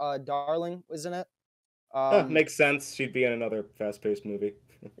Driver, Darling, isn't it? Makes sense. She'd be in another fast-paced movie.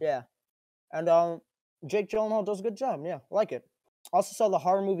 Yeah, and Jake Gyllenhaal does a good job. Yeah, I like it. Also saw the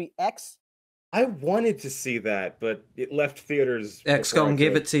horror movie X. I wanted to see that, but it left theaters. XCOM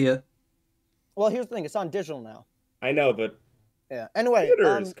gave it to you. Well, here's the thing: it's on digital now. I know, but yeah. Anyway,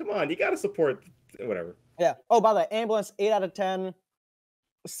 theaters, come on, you gotta support whatever. Yeah. Oh, by the way, Ambulance, 8 out of 10.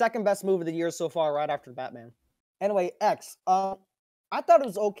 Second best movie of the year so far, right after Batman. Anyway, X. I thought it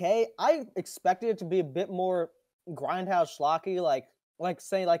was okay. I expected it to be a bit more grindhouse schlocky, like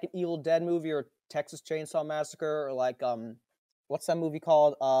say like an Evil Dead movie or Texas Chainsaw Massacre, or like what's that movie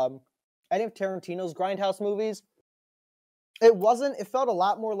called? Any of Tarantino's grindhouse movies. It wasn't. It felt a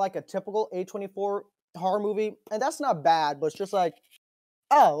lot more like a typical A24 horror movie, and that's not bad, but it's just like,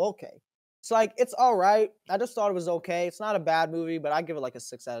 oh, okay. So like it's all right. I just thought it was okay. It's not a bad movie, but I give it like a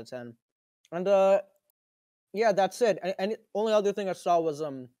 6 out of 10. And yeah, that's it. And the only other thing I saw was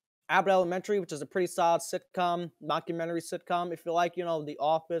Abbott Elementary, which is a pretty solid sitcom, mockumentary sitcom. If you like, The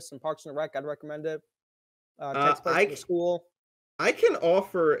Office and Parks and Rec, I'd recommend it. Takes place in school. I can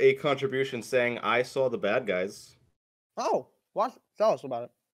offer a contribution saying I saw The Bad Guys. Oh, what? Tell us about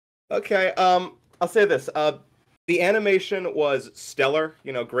it. Okay, I'll say this. The animation was stellar.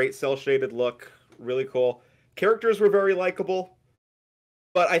 Great cel-shaded look, really cool. Characters were very likable,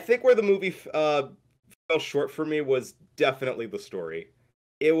 but I think where the movie fell short for me was definitely the story.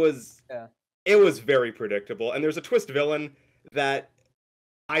 It was very predictable, and there's a twist villain that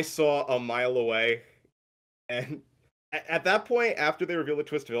I saw a mile away, and at that point, after they revealed the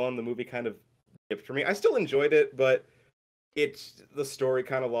twist villain, the movie kind of dipped for me. I still enjoyed it, but the story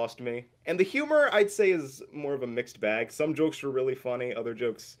kind of lost me. And the humor, I'd say, is more of a mixed bag. Some jokes were really funny, other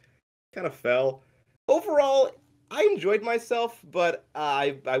jokes kind of fell. Overall, I enjoyed myself, but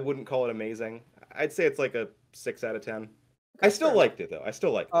I wouldn't call it amazing. I'd say it's like a 6 out of 10. I still liked it, though. I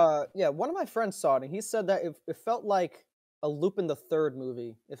still liked it. Yeah, one of my friends saw it, and he said that it felt like a Lupin the Third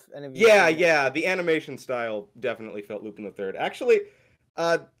movie. If any of you yeah, the animation style definitely felt Lupin the Third. Actually,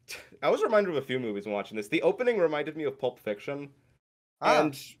 I was reminded of a few movies when watching this. The opening reminded me of Pulp Fiction,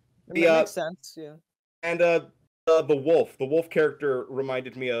 and that makes sense. Yeah, and the wolf character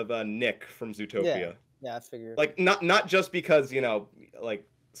reminded me of Nick from Zootopia. Yeah, I figured. Like not just because like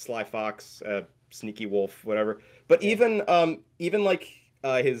Sly Fox, Sneaky Wolf, whatever, but even like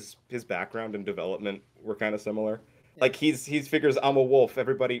his background and development were kind of similar. Yeah. Like he figures, I'm a wolf.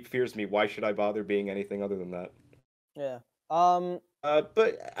 Everybody fears me. Why should I bother being anything other than that? Yeah.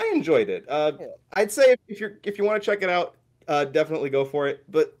 But I enjoyed it. I'd say if you want to check it out, definitely go for it.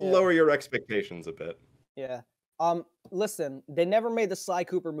 But lower your expectations a bit. Yeah. Listen, they never made the Sly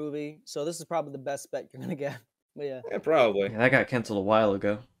Cooper movie, so this is probably the best bet you're gonna get. But yeah. Yeah, probably. Yeah, that got canceled a while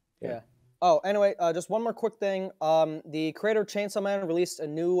ago. Yeah. Oh, anyway, just one more quick thing. The creator of Chainsaw Man released a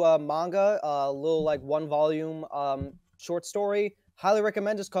new manga, a little like 1-volume short story. Highly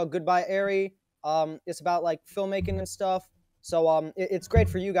recommend. It's called Goodbye Eri. It's about like filmmaking and stuff. So it's great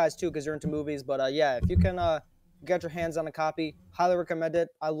for you guys too because you're into movies. But yeah, if you can get your hands on a copy, highly recommend it.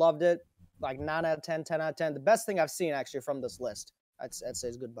 I loved it. Like 9 out of 10, 10 out of 10. The best thing I've seen actually from this list, I'd say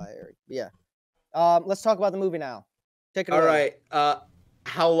is Goodbye Eri. But yeah. Let's talk about the movie now. Take it away. All right.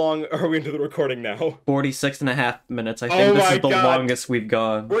 How long are we into the recording now? 46.5 minutes. I think this is the longest we've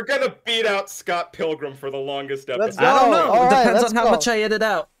gone. We're gonna beat out Scott Pilgrim for the longest episode. Let's go. I don't know. All It right, depends let's on how go. much I edit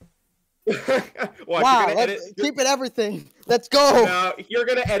out. Watch, Wow, you're gonna edit. keep it everything. Let's go. No, you're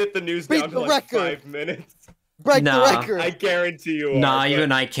gonna edit the news Beat down to the like record. 5 minutes. Break the Nah. record. I guarantee you Nah, are.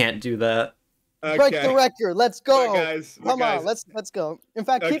 even I can't do that. Okay. Break the record. Let's go. But guys, Come on, let's go. In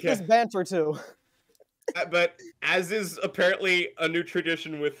fact, keep this banter too. But as is apparently a new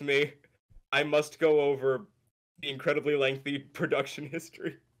tradition with me, I must go over the incredibly lengthy production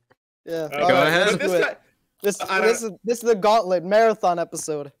history. Yeah, Go ahead. But this is the gauntlet marathon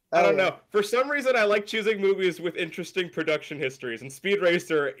episode. I don't know. For some reason, I like choosing movies with interesting production histories, and Speed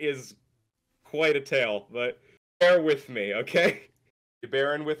Racer is quite a tale. But bear with me, okay? You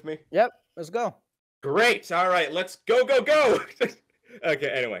bearing with me? Yep. Let's go. Great. All right, let's go. Okay.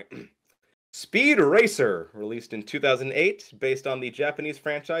 Anyway. Speed Racer, released in 2008, based on the Japanese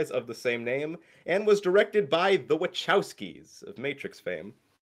franchise of the same name, and was directed by the Wachowskis of Matrix fame.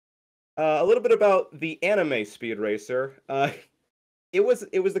 A little bit about the anime Speed Racer. It was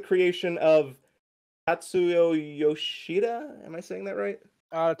the creation of Tatsuyo Yoshida. Am I saying that right?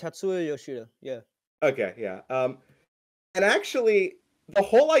 Tatsuya Yoshida. Yeah. Okay, yeah. And actually, the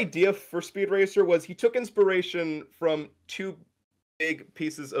whole idea for Speed Racer was he took inspiration from two big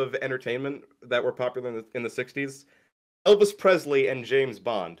pieces of entertainment that were popular in the 60s. Elvis Presley and James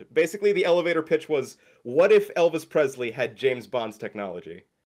Bond. Basically, the elevator pitch was, what if Elvis Presley had James Bond's technology?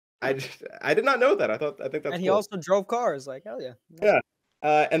 I did not know that. I think that's cool. And he also drove cars. Like, hell yeah.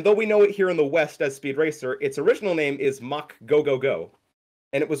 Yeah. And though we know it here in the West as Speed Racer, its original name is Mach Go Go Go.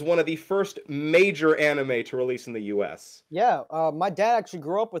 And it was one of the first major anime to release in the US. Yeah, my dad actually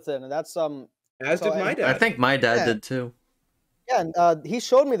grew up with it, and that's As did my dad. I think my dad did too. Yeah, and he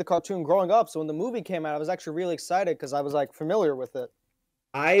showed me the cartoon growing up. So when the movie came out, I was actually really excited because I was like familiar with it.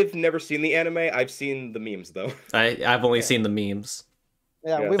 I've never seen the anime. I've seen the memes though. I've only seen the memes.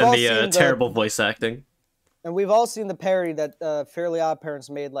 Yeah, Yeah. we've And all the seen terrible voice acting. and we've all seen the parody that Fairly Odd Parents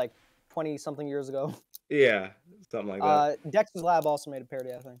made like 20-something years ago. Yeah, something like that. Dexter's Lab also made a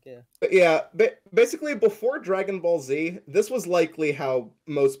parody, I think. Yeah. But yeah, basically before Dragon Ball Z, this was likely how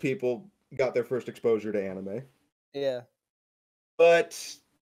most people got their first exposure to anime. Yeah. But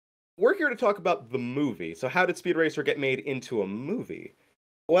we're here to talk about the movie. So how did Speed Racer get made into a movie?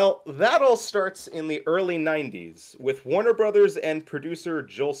 Well, that all starts in the early 90s with Warner Brothers and producer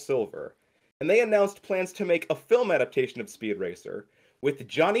Joel Silver. And they announced plans to make a film adaptation of Speed Racer, with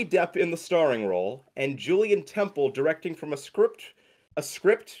Johnny Depp in the starring role and Julian Temple directing from a script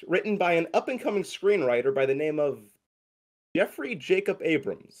written by an up-and-coming screenwriter by the name of Jeffrey Jacob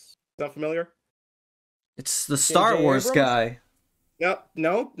Abrams. Sound familiar? It's the Star J.J. Wars Abrams? guy.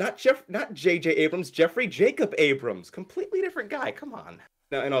 No, not J.J. Abrams, Jeffrey Jacob Abrams. Completely different guy, come on.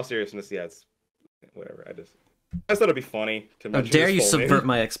 No, in all seriousness, yeah, it's whatever, I thought it'd be funny to How mention dare his you full name. subvert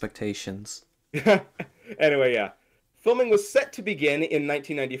my expectations? Anyway, yeah. Filming was set to begin in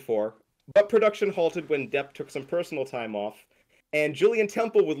 1994, but production halted when Depp took some personal time off, and Julian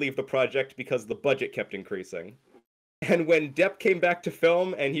Temple would leave the project because the budget kept increasing. And when Depp came back to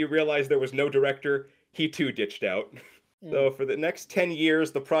film and he realized there was no director, he too ditched out. So for the next 10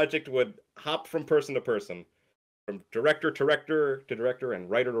 years, the project would hop from person to person, from director to director, and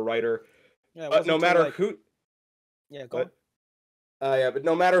writer to writer. Yeah. But no matter who... Yeah, go on. but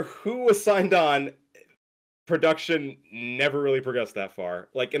no matter who was signed on, production never really progressed that far.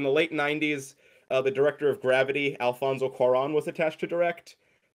 Like in the late 90s, the director of Gravity, Alfonso Cuarón, was attached to direct,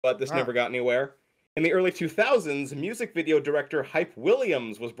 but this never got anywhere. In the early 2000s, music video director Hype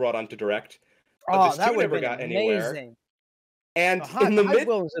Williams was brought on to direct, but this that too would never have got been anywhere. amazing. And in the mid,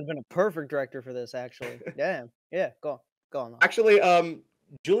 Williams would have been a perfect director for this, actually. Damn. Yeah, go on. actually,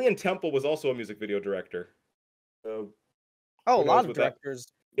 Julian Temple was also a music video director. So Oh, a who lot knows of with that? directors.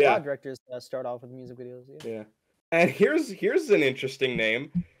 Yeah. A lot of directors start off with music videos. Yeah. Yeah. And here's an interesting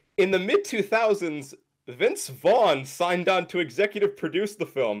name. In the mid 2000s, Vince Vaughn signed on to executive produce the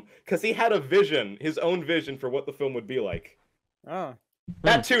film because he had a vision, his own vision for what the film would be like. Oh.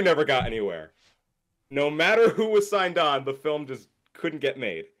 That too never got anywhere. No matter who was signed on, the film just couldn't get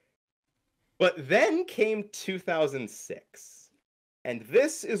made. But then came 2006. And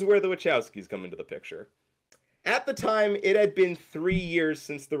this is where the Wachowskis come into the picture. At the time, it had been 3 years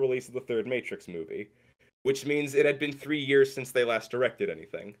since the release of the third Matrix movie, which means it had been 3 years since they last directed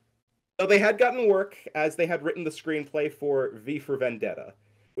anything. So they had gotten work, as they had written the screenplay for V for Vendetta,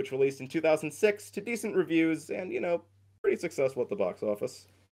 which released in 2006 to decent reviews and, pretty successful at the box office.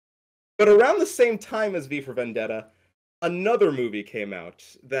 But around the same time as V for Vendetta, another movie came out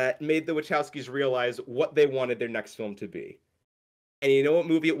that made the Wachowskis realize what they wanted their next film to be. And you know what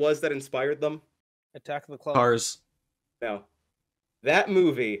movie it was that inspired them? Attack of the Clones. Cars. No. That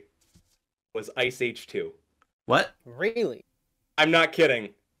movie was Ice Age 2. What? Really? I'm not kidding.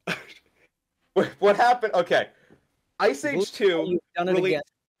 what happened? Okay, Ice Blue Age Sky, 2 you've done it really. again.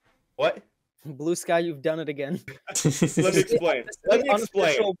 What? Blue Sky, you've done it again. Let me explain. Let me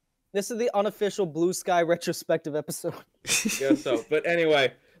explain. This is the unofficial Blue Sky retrospective episode. Yeah, so, but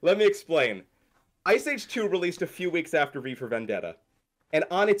anyway, let me explain. Ice Age 2 released a few weeks after V for Vendetta, and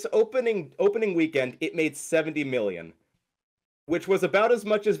on its opening weekend, it made 70 million, which was about as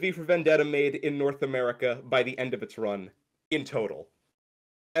much as V for Vendetta made in North America by the end of its run, in total.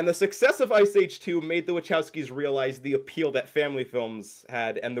 And the success of Ice Age 2 made the Wachowskis realize the appeal that family films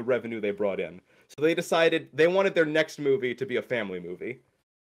had and the revenue they brought in. So they decided they wanted their next movie to be a family movie.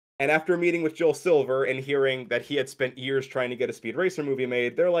 And after meeting with Joel Silver and hearing that he had spent years trying to get a Speed Racer movie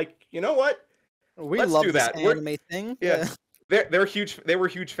made, they're like, you know what? Let's love do this that. anime thing. Yeah. They're huge. They were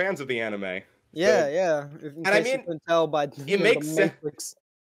huge fans of the anime. Yeah, So, yeah. and I mean, you can tell by it makes sense. Matrix.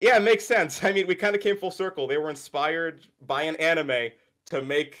 Yeah, it makes sense. I mean, we kind of came full circle. They were inspired by an anime to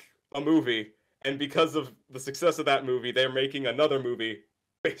make a movie, and because of the success of that movie, they're making another movie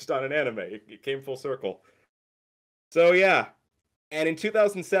based on an anime. It came full circle. So yeah, and in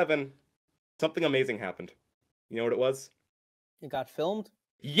 2007, something amazing happened. You know what it was? It got filmed?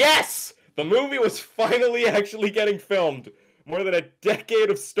 Yes! The movie was finally actually getting filmed. More than a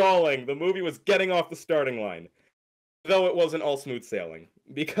decade of stalling, the movie was getting off the starting line. Though it wasn't all smooth sailing.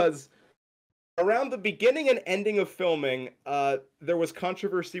 Because around the beginning and ending of filming, there was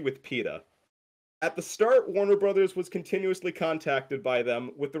controversy with PETA. At the start, Warner Brothers was continuously contacted by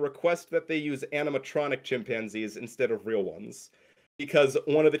them with the request that they use animatronic chimpanzees instead of real ones. Because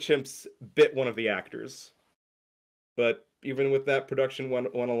one of the chimps bit one of the actors. But even with that, production went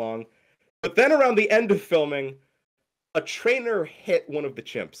along. But then around the end of filming, a trainer hit one of the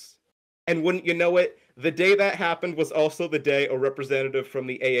chimps. And wouldn't you know it, the day that happened was also the day a representative from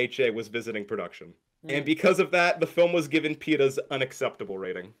the AHA was visiting production. And because of that, the film was given PETA's unacceptable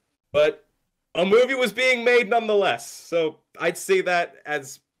rating. But a movie was being made nonetheless, so I'd say that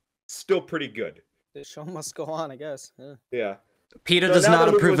as still pretty good. The show must go on, I guess. Yeah. PETA does not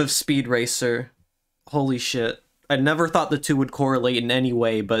approve of Speed Racer. Holy shit. I never thought the two would correlate in any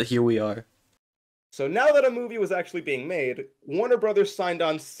way, but here we are. So now that a movie was actually being made, Warner Brothers signed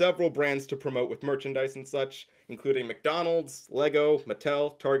on several brands to promote with merchandise and such, including McDonald's, Lego,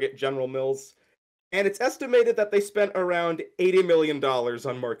 Mattel, Target, General Mills, and it's estimated that they spent around $80 million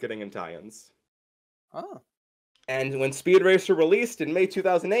on marketing and tie-ins. Oh. And when Speed Racer released in May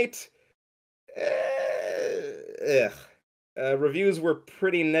 2008, reviews were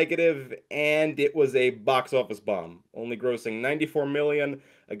pretty negative, and it was a box office bomb, only grossing $94 million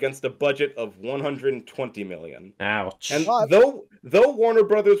against a budget of $120 million. Ouch. And though Warner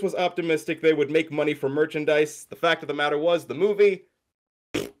Brothers was optimistic they would make money from merchandise, the fact of the matter was the movie.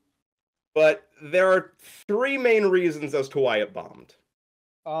 But there are three main reasons as to why it bombed.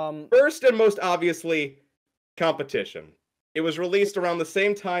 First and most obviously, competition. It was released around the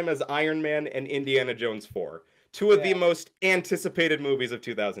same time as Iron Man and Indiana Jones 4. Two of the most anticipated movies of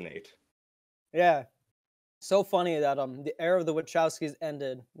 2008. Yeah. So funny that the era of the Wachowskis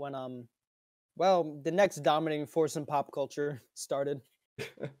ended when the next dominating force in pop culture started.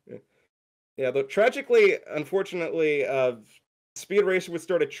 Yeah, though tragically, unfortunately, Speed Racer would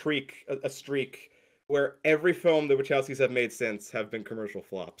start a streak where every film the Wachowskis have made since have been commercial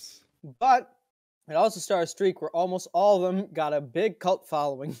flops. But it also started a streak where almost all of them got a big cult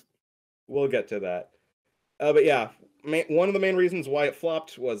following. We'll get to that. But yeah, one of the main reasons why it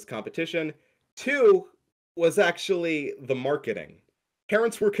flopped was competition. Two was actually the marketing.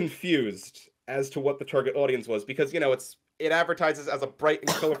 Parents were confused as to what the target audience was because, it advertises as a bright and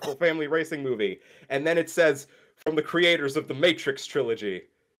colorful family racing movie. And then it says, from the creators of the Matrix trilogy.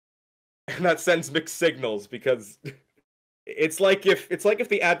 And that sends mixed signals because it's like if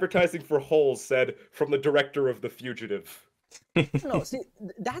the advertising for Holes said, from the director of The Fugitive. No, see,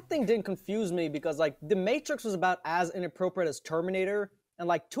 that thing didn't confuse me because, The Matrix was about as inappropriate as Terminator,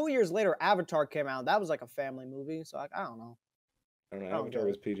 and, 2 years later, Avatar came out. That was, a family movie, so, I don't know. I don't know, Avatar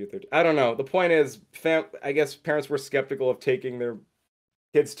was PG-13. I don't know. The point is, I guess parents were skeptical of taking their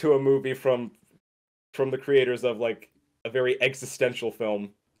kids to a movie from the creators of, a very existential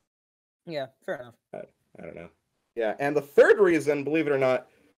film. Yeah, fair enough. I don't know. Yeah, and the third reason, believe it or not,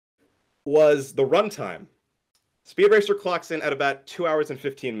 was the runtime. Speed Racer clocks in at about 2 hours and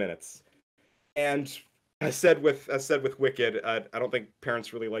 15 minutes. And as said with Wicked, I don't think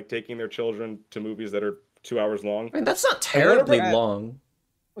parents really like taking their children to movies that are 2 hours long. I mean, that's not terribly long.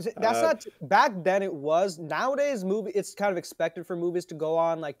 That's not back then. It was. Nowadays, it's kind of expected for movies to go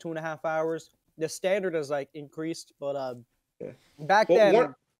on 2.5 hours. The standard has increased, but back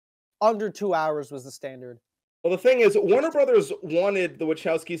then, under 2 hours was the standard. Well, the thing is, Warner Brothers wanted the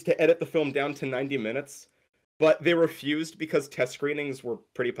Wachowskis to edit the film down to 90 minutes, but they refused because test screenings were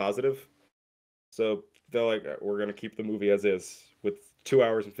pretty positive. So they're like, we're going to keep the movie as is with 2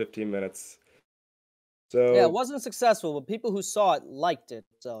 hours and 15 minutes. So Yeah, it wasn't successful, but people who saw it liked it.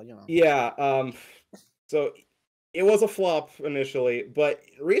 So, you know. yeah, so it was a flop initially, but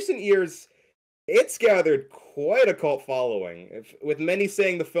in recent years, it's gathered quite a cult following, with many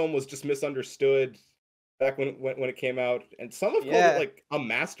saying the film was just misunderstood back when it came out, and some have called it like a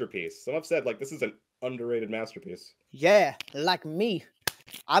masterpiece. Some have said like this is an underrated masterpiece. Yeah, like me.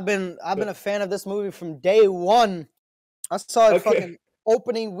 I've been a fan of this movie from day one. I saw it fucking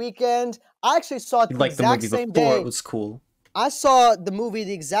opening weekend. I actually saw it the exact same day. It was cool. I saw the movie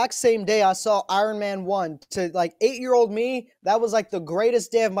the exact same day I saw Iron Man 1. To like 8-year-old me, that was like the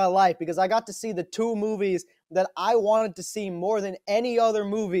greatest day of my life because I got to see the two movies that I wanted to see more than any other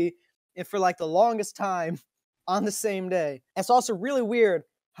movie and for like the longest time on the same day. It's also really weird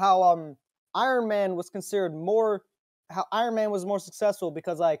how Iron Man was more successful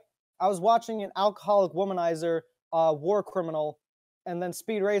because like I was watching an alcoholic womanizer, war criminal, and then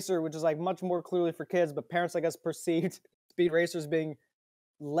Speed Racer, which is like much more clearly for kids, but parents I guess perceived Speed Racers being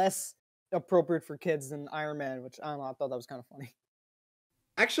less appropriate for kids than Iron Man, which I don't know, I thought that was kind of funny.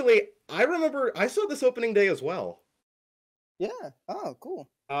 Actually, I remember I saw this opening day as well. Yeah. Oh, cool.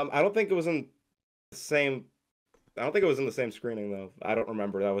 I don't think it was in the same. I don't think it was in the same screening though. I don't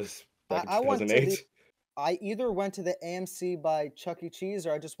remember. That was back in 2008. I either went to the AMC by Chuck E. Cheese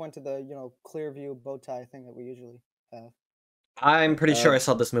or I just went to the Clearview bow tie thing that we usually have. I'm pretty sure I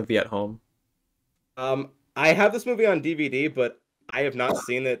saw this movie at home. I have this movie on DVD, but I have not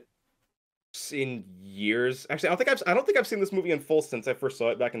seen it in years. Actually, I don't think I've seen this movie in full since I first saw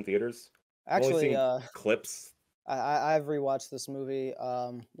it back in theaters. Actually, clips. I've rewatched this movie.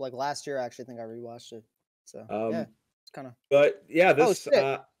 Like last year, I actually think I rewatched it. So yeah, it's kind of. But yeah, this.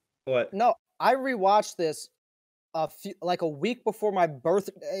 What? No, I rewatched this like a week before my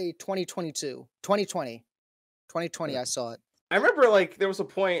birthday, 2020. I saw it. I remember like there was a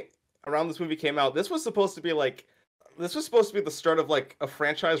point around this movie came out. This was supposed to be the start of like a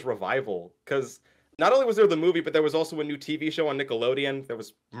franchise revival because not only was there the movie, but there was also a new TV show on Nickelodeon. There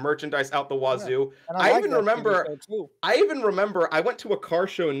was merchandise out the wazoo. Yeah. I even remember I went to a car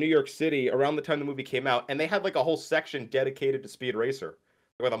show in New York City around the time the movie came out, and they had like a whole section dedicated to Speed Racer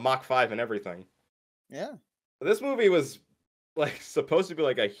with a Mach 5 and everything. Yeah. This movie was like supposed to be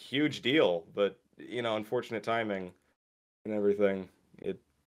like a huge deal, but unfortunate timing and everything. It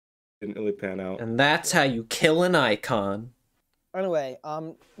didn't really pan out. And that's how you kill an icon. Anyway,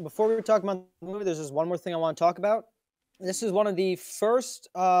 before we talk about the movie, there's just one more thing I want to talk about. This is one of the first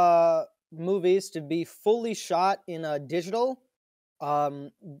movies to be fully shot in digital. Before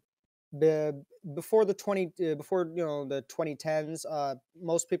the 2010s,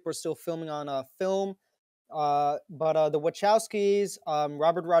 most people are still filming on film. But the Wachowskis,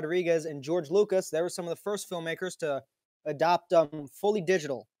 Robert Rodriguez, and George Lucas, they were some of the first filmmakers to adopt fully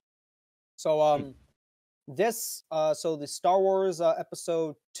digital. So so the Star Wars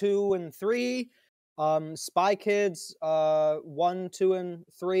episode 2 and 3, Spy Kids 1, 2, and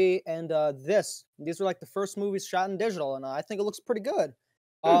 3, and these were like the first movies shot in digital, and I think it looks pretty good.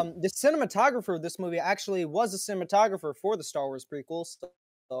 The cinematographer of this movie actually was a cinematographer for the Star Wars prequels,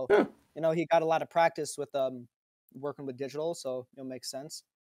 so he got a lot of practice with working with digital, so it makes sense.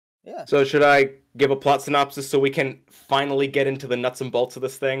 Yeah. So should I give a plot synopsis so we can finally get into the nuts and bolts of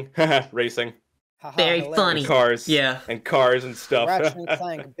this thing? Racing. Very funny. And cars. Yeah. And cars and stuff. Ratchet and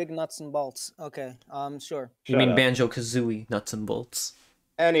Clank, big nuts and bolts. Okay. Sure. You mean Banjo-Kazooie nuts and bolts?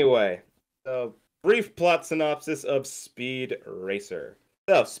 Anyway, so brief plot synopsis of Speed Racer.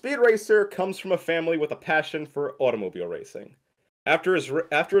 So, Speed Racer comes from a family with a passion for automobile racing. After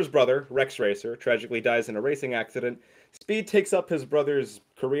his brother, Rex Racer, tragically dies in a racing accident, Speed takes up his brother's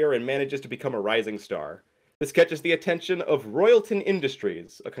career and manages to become a rising star. This catches the attention of Royalton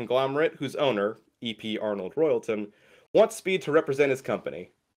Industries, a conglomerate whose owner, E.P. Arnold Royalton, wants Speed to represent his company.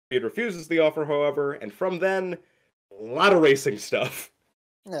 Speed refuses the offer, however, and from then, a lot of racing stuff.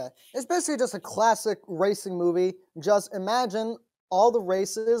 Yeah, it's basically just a classic racing movie. Just imagine all the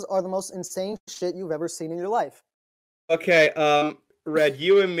races are the most insane shit you've ever seen in your life. Okay, Red,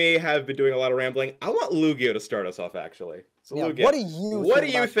 you and me have been doing a lot of rambling. I want Lugio to start us off, actually. So, yeah, Lugio, what do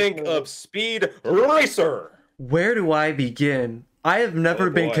you think of Speed Racer? Where do I begin? I have never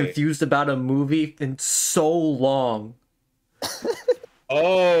been confused about a movie in so long.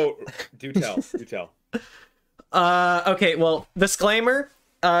 Oh, do tell. Okay, well, disclaimer.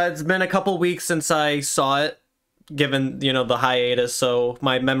 It's been a couple weeks since I saw it, given, the hiatus, so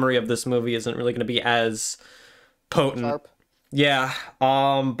my memory of this movie isn't really going to be as potent. Sharp. Yeah.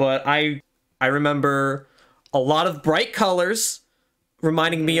 But I remember a lot of bright colors,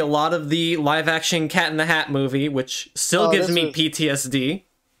 reminding me a lot of the live action Cat in the Hat movie, which still gives me PTSD.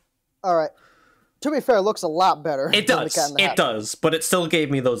 All right. To be fair, it looks a lot better. It than the Cat does. in the Hat It does, but it still gave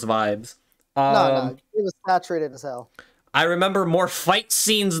me those vibes. No, it was saturated as hell. I remember more fight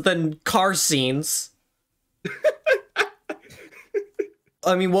scenes than car scenes.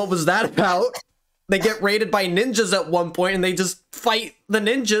 I mean, what was that about? They get raided by ninjas at one point and they just fight the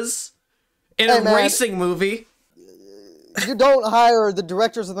ninjas in a racing movie. You don't hire the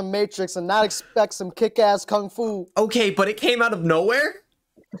directors of The Matrix and not expect some kick-ass kung fu. Okay, but it came out of nowhere?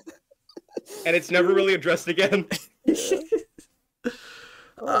 And it's never really addressed again.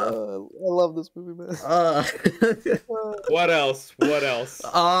 I love this movie, man. What else? What else?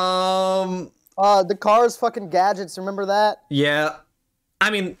 The cars, fucking gadgets. Remember that? Yeah. I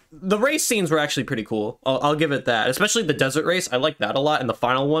mean, the race scenes were actually pretty cool. I'll give it that. Especially the desert race. I like that a lot. And the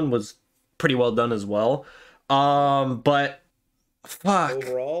final one was pretty well done as well. But fuck.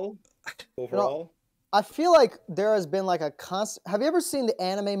 Overall? You know, I feel like there has been like a constant... Have you ever seen the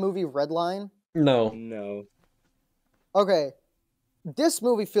anime movie Redline? No. No. Okay. This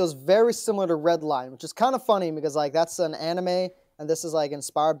movie feels very similar to Redline, which is kind of funny because like that's an anime and this is like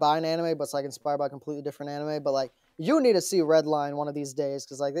inspired by an anime, but it's like inspired by a completely different anime. But like you need to see Redline one of these days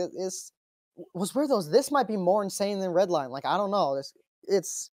because like this might be more insane than Redline. Like I don't know.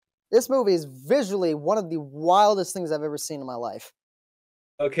 This movie is visually one of the wildest things I've ever seen in my life.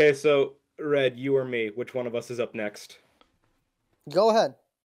 Okay, so Red, you or me, which one of us is up next? Go ahead.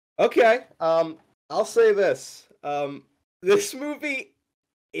 Okay. I'll say this. This movie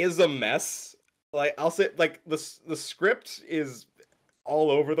is a mess. Like I'll say, like the script is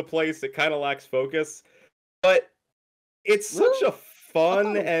all over the place. It kind of lacks focus, but it's such a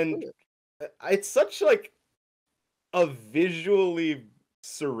fun and it's such like a visually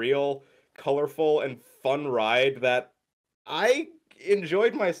surreal, colorful, and fun ride that I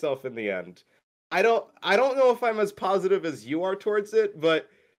enjoyed myself in the end. I don't know if I'm as positive as you are towards it, but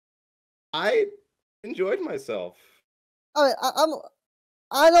I enjoyed myself. I mean,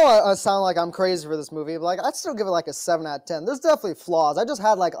 I know I sound like I'm crazy for this movie, but like I'd still give it like a 7 out of 10. There's definitely flaws. I just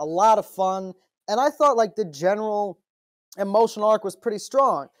had like a lot of fun, and I thought like the general emotional arc was pretty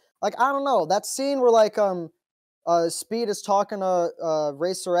strong. Like I don't know, that scene where like Speed is talking to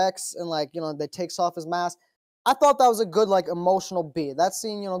Racer X and like they takes off his mask. I thought that was a good like emotional beat. That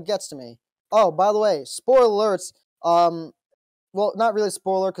scene gets to me. Oh, by the way, spoiler alerts. Well, not really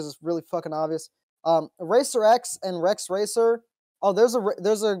spoiler because it's really fucking obvious. Racer X and Rex Racer. Oh, there's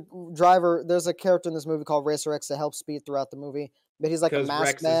a driver. There's a character in this movie called Racer X that helps Speed throughout the movie, but he's like a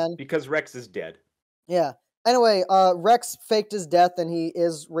masked man. Because Rex is dead. Yeah. Anyway, Rex faked his death, and he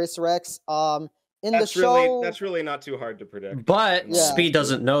is Racer X. That's really not too hard to predict. But Speed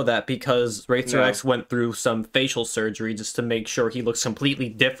doesn't know that because Racer X went through some facial surgery just to make sure he looks completely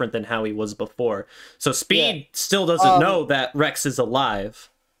different than how he was before. So Speed still doesn't know that Rex is alive,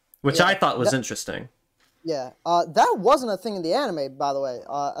 which I thought was interesting. Yeah, that wasn't a thing in the anime, by the way.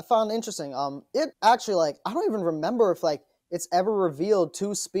 I found it interesting. It actually, like, I don't even remember if, like, it's ever revealed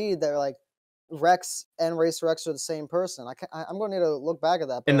to Speed that, like, Rex and Racer X are the same person. I'm going to need to look back at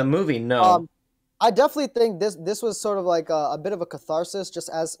that. But, in the movie, no. I definitely think this was sort of like a bit of a catharsis just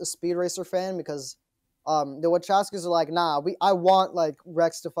as a Speed Racer fan because the Wachowskis are like, nah, I want, like,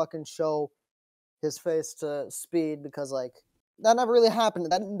 Rex to fucking show his face to Speed because, like, that never really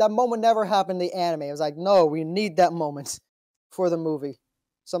happened. That moment never happened in the anime. It was like, no, we need that moment for the movie.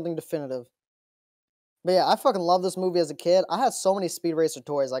 Something definitive. But yeah, I fucking love this movie as a kid. I had so many Speed Racer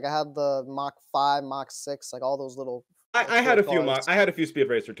toys. Like I had the Mach 5, Mach 6, like all those little I had a few Speed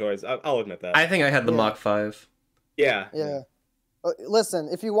Racer toys. I'll admit that. I think I had the Mach 5. Yeah. Yeah. Listen,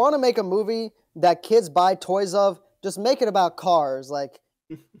 if you want to make a movie that kids buy toys of, just make it about cars. Like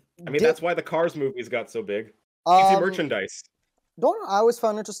I mean, that's why the Cars movies got so big. Easy merchandise. Don't I always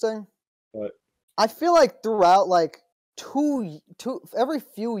found interesting? What? I feel like throughout like every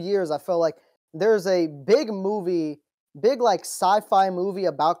few years, I feel like there's a big like sci-fi movie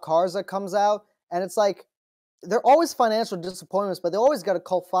about cars that comes out, and it's like they're always financial disappointments, but they always got a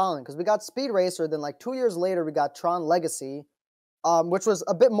cult following. Because we got Speed Racer, then like 2 years later we got Tron Legacy, which was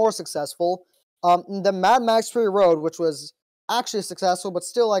a bit more successful. The Mad Max Fury Road, which was actually successful, but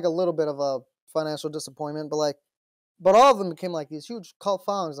still like a little bit of a financial disappointment. But all of them became like these huge cult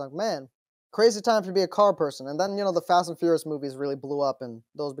followings. Like, man, crazy time to be a car person. And then, the Fast and Furious movies really blew up and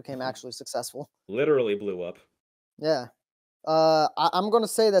those became actually successful. Literally blew up. Yeah. I'm going to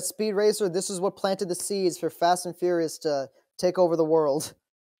say that Speed Racer, this is what planted the seeds for Fast and Furious to take over the world.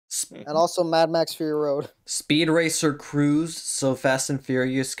 And also Mad Max Fury Road. Speed Racer Cruise, so Fast and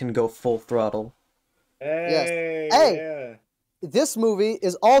Furious can go full throttle. Hey, Hey, this movie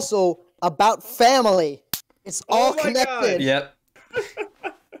is also about family. It's all connected. God. Yep.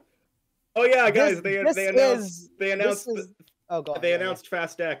 Oh yeah, guys, they announced they announced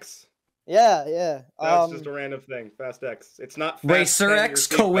Fast X. Yeah. That's just a random thing. Fast X. It's not Fast Racer 10, X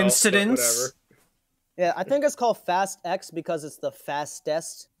your seatbelt, coincidence. but whatever. Yeah, I think it's called Fast X because it's the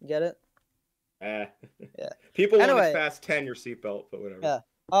fastest. Get it? Yeah. People want it Fast 10 your seatbelt, but whatever. Yeah.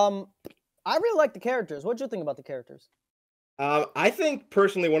 I really like the characters. What do you think about the characters? I think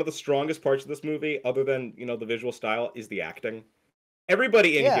personally one of the strongest parts of this movie, other than the visual style, is the acting.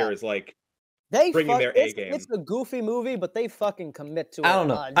 Everybody in here is like bringing their A game. It's a goofy movie, but they fucking commit to it. I don't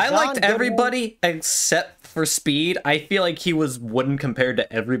know. I liked everybody except for Speed. I feel like he was wooden compared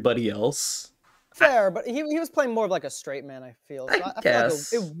to everybody else. Fair, but he was playing more of like a straight man, I feel. So I guess.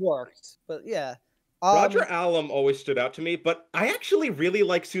 Feel like it worked, but yeah. Roger Allam always stood out to me, but I actually really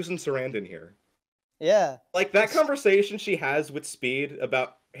like Susan Sarandon here. Yeah. Like that conversation she has with Speed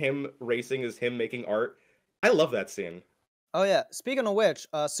about him racing is him making art. I love that scene. Oh yeah. Speaking of which,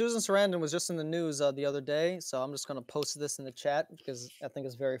 Susan Sarandon was just in the news the other day, so I'm just gonna post this in the chat because I think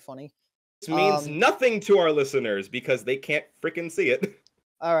it's very funny. This means nothing to our listeners because they can't freaking see it.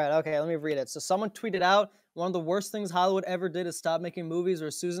 All right, okay, let me read it. So someone tweeted out, one of the worst things Hollywood ever did is stop making movies where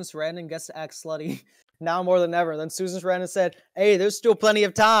Susan Sarandon gets to act slutty. Now more than ever. Then Susan Sarandon said, hey, there's still plenty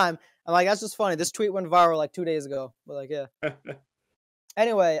of time. I'm like, that's just funny. This tweet went viral like 2 days ago. But like, yeah.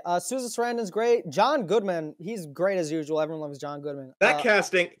 Anyway, Susan Sarandon's great. John Goodman, he's great as usual. Everyone loves John Goodman. That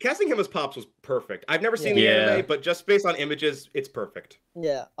casting him as Pops was perfect. I've never seen the anime, but just based on images, it's perfect.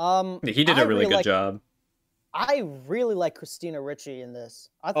 Yeah. He did a really good job. I really like Christina Ricci in this.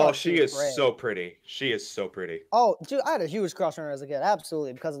 I thought she is so pretty. She is so pretty. Oh, dude, I had a huge crush on her as a kid,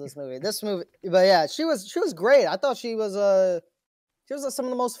 absolutely, because of this movie. But yeah, she was great. I thought she was some of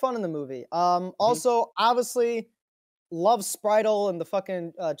the most fun in the movie. Also, obviously, love Spritle and the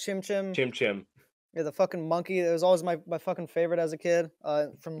fucking Chim Chim. Chim Chim. Yeah, the fucking monkey. It was always my fucking favorite as a kid.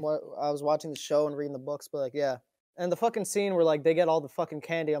 From what I was watching the show and reading the books, but like, yeah. And the fucking scene where like they get all the fucking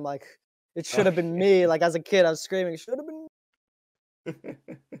candy, I'm like, it should have been me. Like as a kid, I was screaming, it should have been.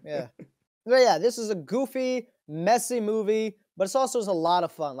 Yeah. But yeah, this is a goofy, messy movie, but it's also just a lot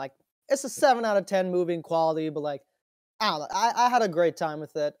of fun. Like it's a 7 out of 10 movie in quality, but like I don't know. I had a great time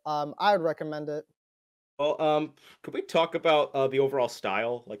with it. I would recommend it. Well, could we talk about the overall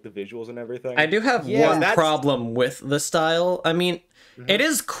style, like the visuals and everything? I do have one problem with the style. I mean, it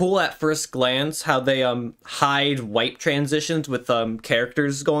is cool at first glance how they hide wipe transitions with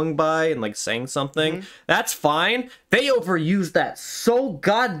characters going by and like saying something. That's fine. They overuse that so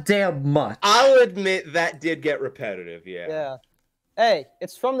goddamn much. I'll admit that did get repetitive, yeah. Yeah. Hey,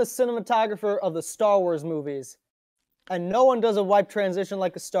 it's from the cinematographer of the Star Wars movies. And no one does a wipe transition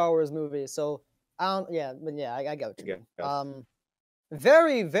like a Star Wars movie, so I get what you mean.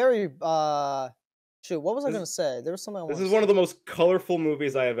 Very, very, shoot, what was I going to say? There was something This is one of the most colorful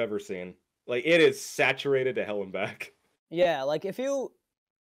movies I have ever seen. Like, it is saturated to hell and back. Yeah, like, I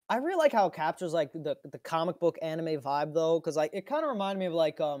really like how it captures, like, the comic book anime vibe, though, because, like, it kind of reminded me of,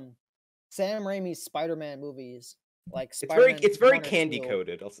 like, Sam Raimi's Spider-Man movies. Like, it's very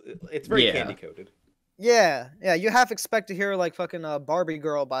candy-coded. It's very candy-coded. Yeah, you half expect to hear like fucking Barbie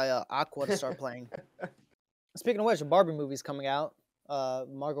Girl by Aqua to start playing. Speaking of which, a Barbie movie's coming out.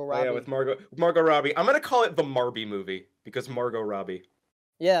 Margot Robbie. Oh, yeah, with Margot Robbie. I'm gonna call it the Marbie movie because Margot Robbie.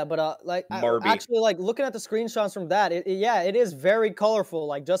 Yeah, but like actually, like looking at the screenshots from that, it is very colorful,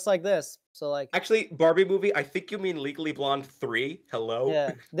 like just like this. So like, actually, Barbie movie. I think you mean Legally Blonde 3. Hello.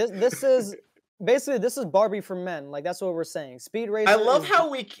 Yeah, this is. Basically, this is Barbie for men. Like that's what we're saying. Speed Racer. I love how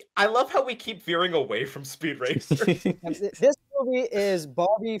we keep veering away from Speed Racer. This movie is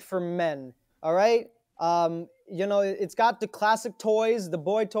Barbie for men. All right. It's got the classic toys. The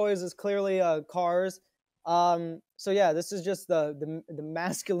boy toys is clearly cars. So yeah, this is just the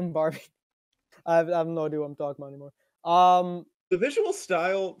masculine Barbie. I have no idea what I'm talking about anymore. The visual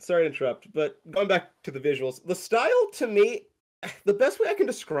style. Sorry to interrupt, but going back to the visuals, the style to me. The best way I can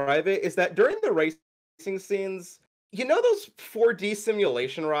describe it is that during the racing scenes, you know those 4D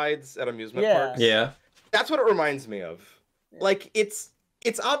simulation rides at amusement parks? Yeah. That's what it reminds me of. Like it's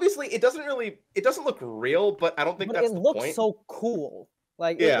obviously it doesn't look real, but I don't think that's the point. It looks so cool.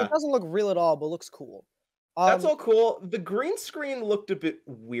 Like it doesn't look real at all, but looks cool. That's all cool. The green screen looked a bit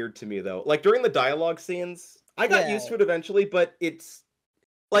weird to me though. Like during the dialogue scenes, I got used to it eventually, but it's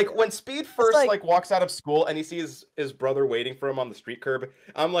like when Speed first like walks out of school and he sees his brother waiting for him on the street curb,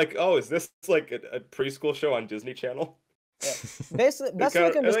 I'm like, oh, is this like a preschool show on Disney Channel? Yeah. Basically, best way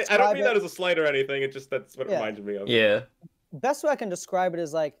I can describe I don't mean it, that as a slight or anything. It's just that's what it Yeah. reminded me of. Yeah. best way I can describe it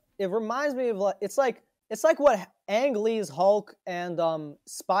is like it reminds me of like it's like what Ang Lee's Hulk and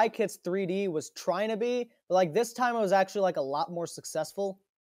Spy Kids 3D was trying to be, but like this time it was actually like a lot more successful.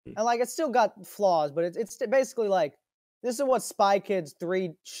 And like it's still got flaws, but it's basically like this is what Spy Kids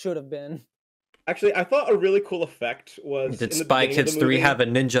 3 should have been. Actually, I thought a really cool effect was Did in the Spy beginning of Kids the 3 movie, have a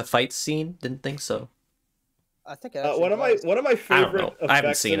ninja fight scene? Didn't think so. I think it actually one of my favorite know. I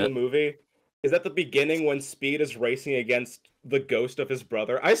haven't effects seen in the it. movie is at the beginning when Speed is racing against the ghost of his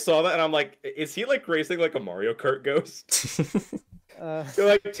brother. I saw that and I'm like, is he like racing like a Mario Kart ghost? You're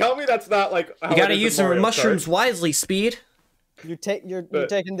like, tell me that's not like how You gotta it is use in your Mario mushrooms Kart. wisely, Speed. You're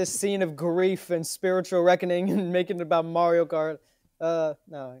taking this scene of grief and spiritual reckoning and making it about Mario Kart. No.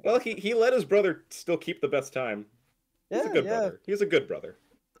 Well, he let his brother still keep the best time. He's a good brother. He's a good brother.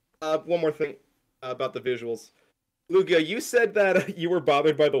 One more thing about the visuals. Lugia, you said that you were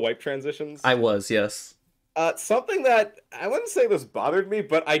bothered by the wipe transitions. I was, yes. Something that I wouldn't say this bothered me,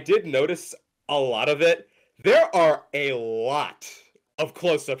 but I did notice a lot of it. There are a lot of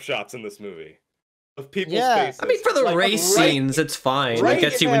close-up shots in this movie of people's faces. I mean, for the race scenes, it's fine. It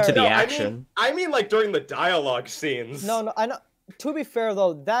gets you into the action. I mean, like during the dialogue scenes. No, I know. To be fair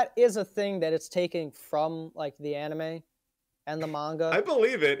though, that is a thing that it's taking from like the anime and the manga. I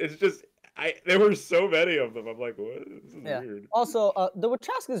believe it. It's just there were so many of them. I'm like, what? This is weird. Also, the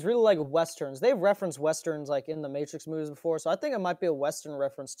Wachowskis really like westerns. They've referenced westerns like in the Matrix movies before, so I think it might be a western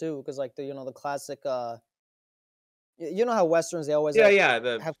reference too, because like the classic. You know how westerns they always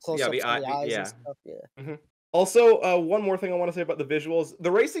have close-ups of the eyes and stuff. Yeah. Mm-hmm. Also, one more thing I want to say about the visuals: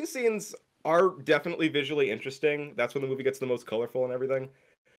 the racing scenes are definitely visually interesting. That's when the movie gets the most colorful and everything.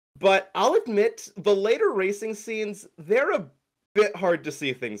 But I'll admit, the later racing scenes, they're a bit hard to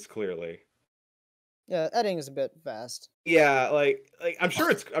see things clearly. Yeah, editing is a bit fast. Yeah, like I'm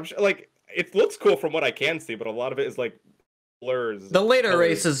sure like it looks cool from what I can see, but a lot of it is like blurs. The later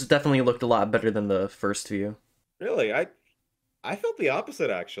races definitely looked a lot better than the first few. Really, I felt the opposite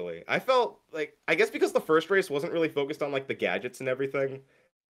actually. I felt like I guess because the first race wasn't really focused on like the gadgets and everything.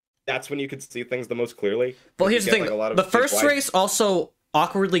 That's when you could see things the most clearly. Well, here's the thing: the first race also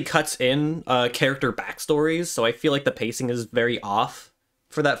awkwardly cuts in character backstories, so I feel like the pacing is very off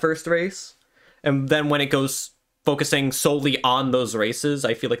for that first race. And then when it goes focusing solely on those races,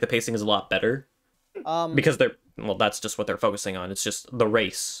 I feel like the pacing is a lot better. Because that's just what they're focusing on. It's just the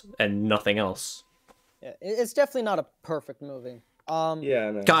race and nothing else. Yeah, it's definitely not a perfect movie. Yeah,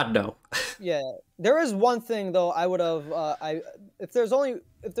 no. God no. Yeah, there is one thing though I would have. If there's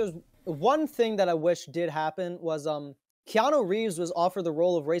one thing that I wish did happen was Keanu Reeves was offered the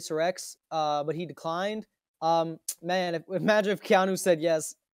role of Racer X, but he declined. Man, imagine if Keanu said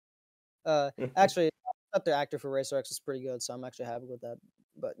yes. Actually, I thought the actor for Racer X is pretty good, so I'm actually happy with that.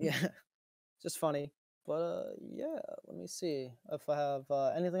 But yeah, just funny. But yeah, let me see if I have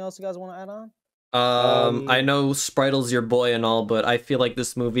anything else you guys want to add on. I know Sprite's your boy and all, but I feel like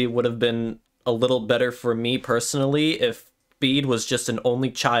this movie would have been a little better for me personally if Speed was just an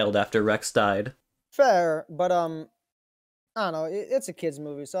only child after Rex died. Fair, but I don't know. It's a kids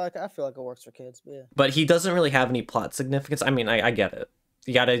movie, so I feel like it works for kids. But yeah. But he doesn't really have any plot significance. I mean, I get it.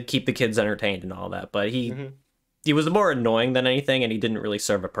 You gotta keep the kids entertained and all that, but he was more annoying than anything, and he didn't really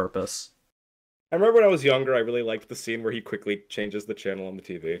serve a purpose. I remember when I was younger, I really liked the scene where he quickly changes the channel on the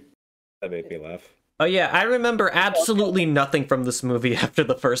TV. That made me laugh. Oh yeah, I remember absolutely nothing from this movie after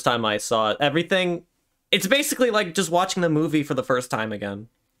the first time I saw it. Everything, it's basically like just watching the movie for the first time again.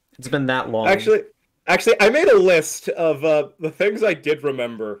 It's been that long. Actually, I made a list of the things I did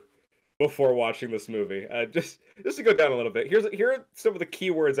remember before watching this movie. Just to go down a little bit. Here are some of the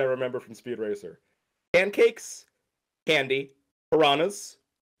keywords I remember from Speed Racer: pancakes, candy, piranhas,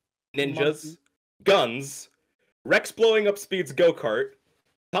 ninjas, guns, Rex blowing up Speed's go-kart,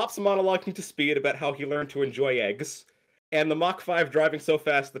 Topps monologuing to Speed about how he learned to enjoy eggs, and the Mach 5 driving so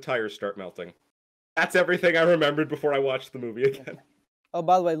fast the tires start melting. That's everything I remembered before I watched the movie again. Oh,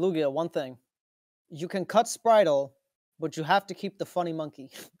 by the way, Lugia, one thing. You can cut Spritle, but you have to keep the funny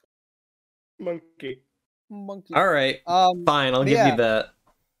monkey. Monkey. All right, fine, I'll give you that.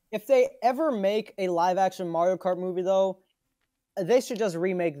 If they ever make a live-action Mario Kart movie, though, they should just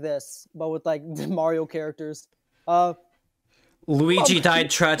remake this, but with, like, the Mario characters. Luigi died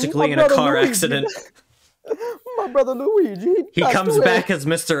tragically in a car accident. My brother Luigi. He comes back as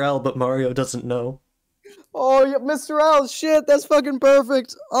Mr. L, but Mario doesn't know. Oh, yeah, Mr. L, shit, that's fucking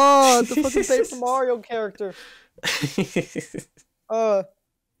perfect. Oh, the fucking Paper Mario character.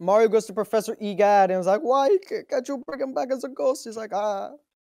 Mario goes to Professor Egad and was like, why can't you bring him back as a ghost? He's like,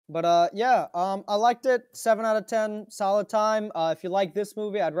 But yeah, I liked it. 7 out of 10, solid time. If you like this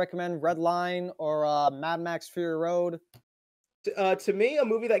movie, I'd recommend Red Line or Mad Max Fury Road. To me, a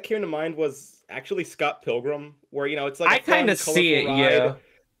movie that came to mind was actually Scott Pilgrim, where it's like I a fun, kind of see colorful it, ride, yeah.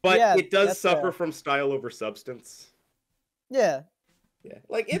 but Yeah, it does that's suffer fair. from style over substance. Yeah, Yeah,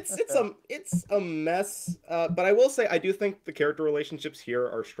 like it's that's it's fair. a it's a mess. But I will say I do think the character relationships here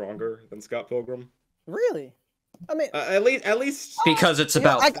are stronger than Scott Pilgrim. Really? I mean, At least Because it's you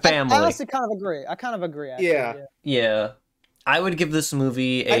know, about I family. honestly kind of agree. I kind of agree, actually. yeah. Yeah. Yeah. I would give this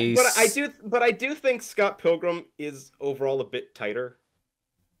movie a But I do think Scott Pilgrim is overall a bit tighter.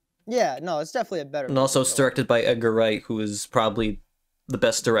 Yeah, no, it's definitely a better and movie. also it's directed by Edgar Wright, who is probably the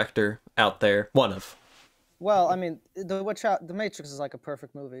best director out there. One of. Well, I mean, the Matrix is like a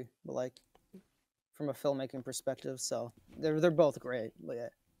perfect movie, but like from a filmmaking perspective, so they're both great. But yeah.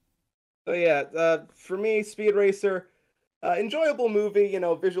 So yeah, for me, Speed Racer, enjoyable movie.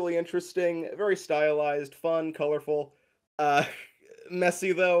 Visually interesting, very stylized, fun, colorful. Uh,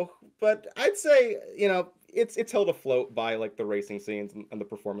 Messy though, but I'd say it's held afloat by like the racing scenes and the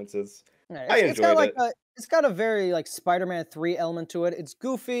performances. Yeah, I it's got enjoyed like it. it's got a very like Spider-Man 3 element to it. It's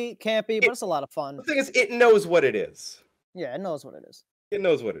goofy, campy, but It it's a lot of fun. the thing is, it knows what it is. Yeah, it knows what it is. It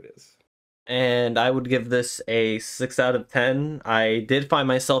knows what it is. And I would give this a 6 out of 10. I did find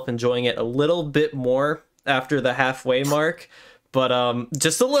myself enjoying it a little bit more after the halfway mark, but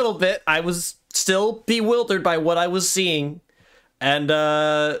just a little bit. I was still bewildered by what I was seeing, and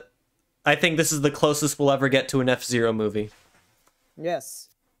I think this is the closest we'll ever get to an F-Zero movie. Yes.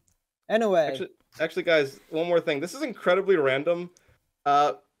 Anyway, Actually, guys, one more thing. This is incredibly random,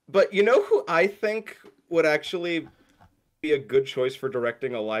 but you know who I think would actually be a good choice for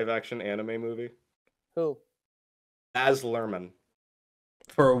directing a live-action anime movie? who? Baz Luhrmann.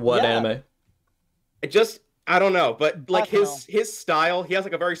 For what Yeah. anime? I don't know, but like Bacchanal. his style, he has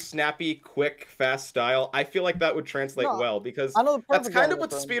like a very snappy, quick, fast style. I feel like that would translate No, well because I know the that's perfect kind of anime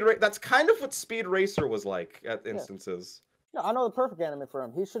what for him. that's kind of what Speed Racer was like at Yeah. instances. No, I know the perfect anime for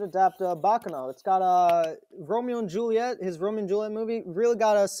him. He should adapt Bacchanal. It's got Romeo and Juliet. His Romeo and Juliet movie really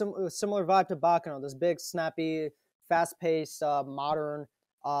got a similar vibe to Bacchanal. This big, snappy, fast-paced, modern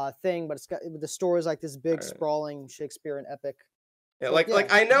thing, but it's got the story is like this big, Alright. sprawling Shakespearean epic. Yeah, So,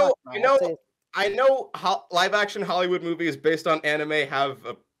 like I know how live action Hollywood movies based on anime have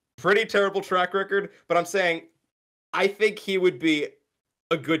a pretty terrible track record, but I'm saying I think he would be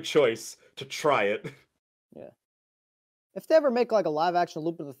a good choice to try it. If they ever make like a live-action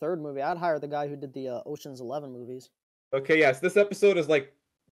Lupin the Third movie, I'd hire the guy who did the Ocean's 11 movies. Okay, yes, this episode is like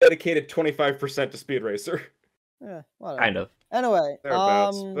dedicated 25% to Speed Racer. Yeah, whatever. Kind of. Anyway,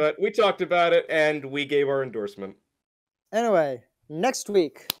 Thereabouts. But we talked about it and we gave our endorsement. Anyway, next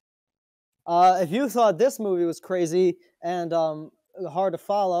week, if you thought this movie was crazy and hard to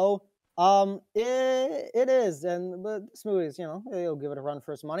follow, it is, but this movie is, it'll give it a run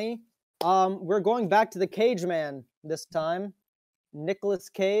for its money. We're going back to the Cage Man this time, Nicolas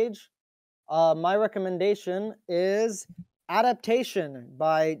Cage. My recommendation is Adaptation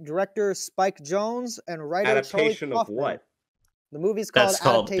by director Spike Jonze and writer Adaptation Charlie of Kaufman. what? The movie's called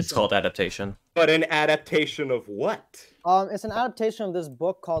Adaptation. It's called Adaptation. But an adaptation of what? It's an adaptation of this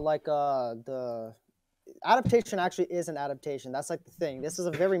book called like the adaptation actually is an adaptation. That's like the thing. This is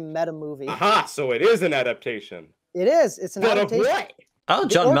a very meta movie. Aha, so it is an adaptation. It is. It's an But of adaptation. what? Oh, The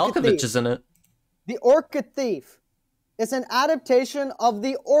John Orchid Malkovich Thief. is in it. The Orchid Thief. It's an adaptation of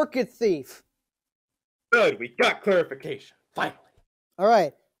The Orchid Thief. Good, we got clarification. Finally. All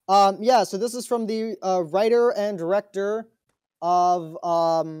right. Yeah, so this is from the writer and director of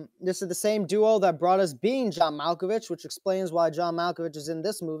this is the same duo that brought us Being John Malkovich, which explains why John Malkovich is in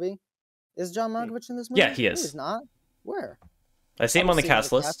this movie. Is John Malkovich in this movie? Yeah, he is. No, he's not. Where? I see him on the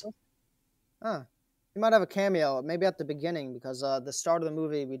cast list. Huh. He might have a cameo, maybe at the beginning, because the start of the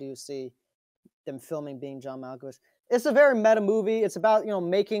movie we do see them filming Being John Malkovich. It's a very meta movie. It's about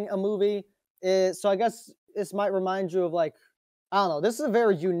making a movie. So I guess this might remind you of like, I don't know. This is a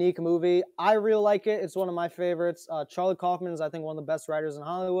very unique movie. I really like it. It's one of my favorites. Charlie Kaufman is, I think, one of the best writers in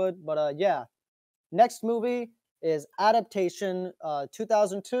Hollywood. But yeah, next movie is Adaptation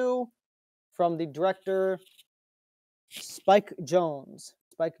 2002 from the director Spike Jonze.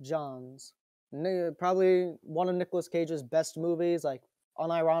 Spike Jonze. Probably one of Nicolas Cage's best movies, like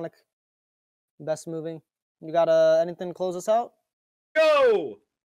unironic best movie. You got anything to close us out? Go!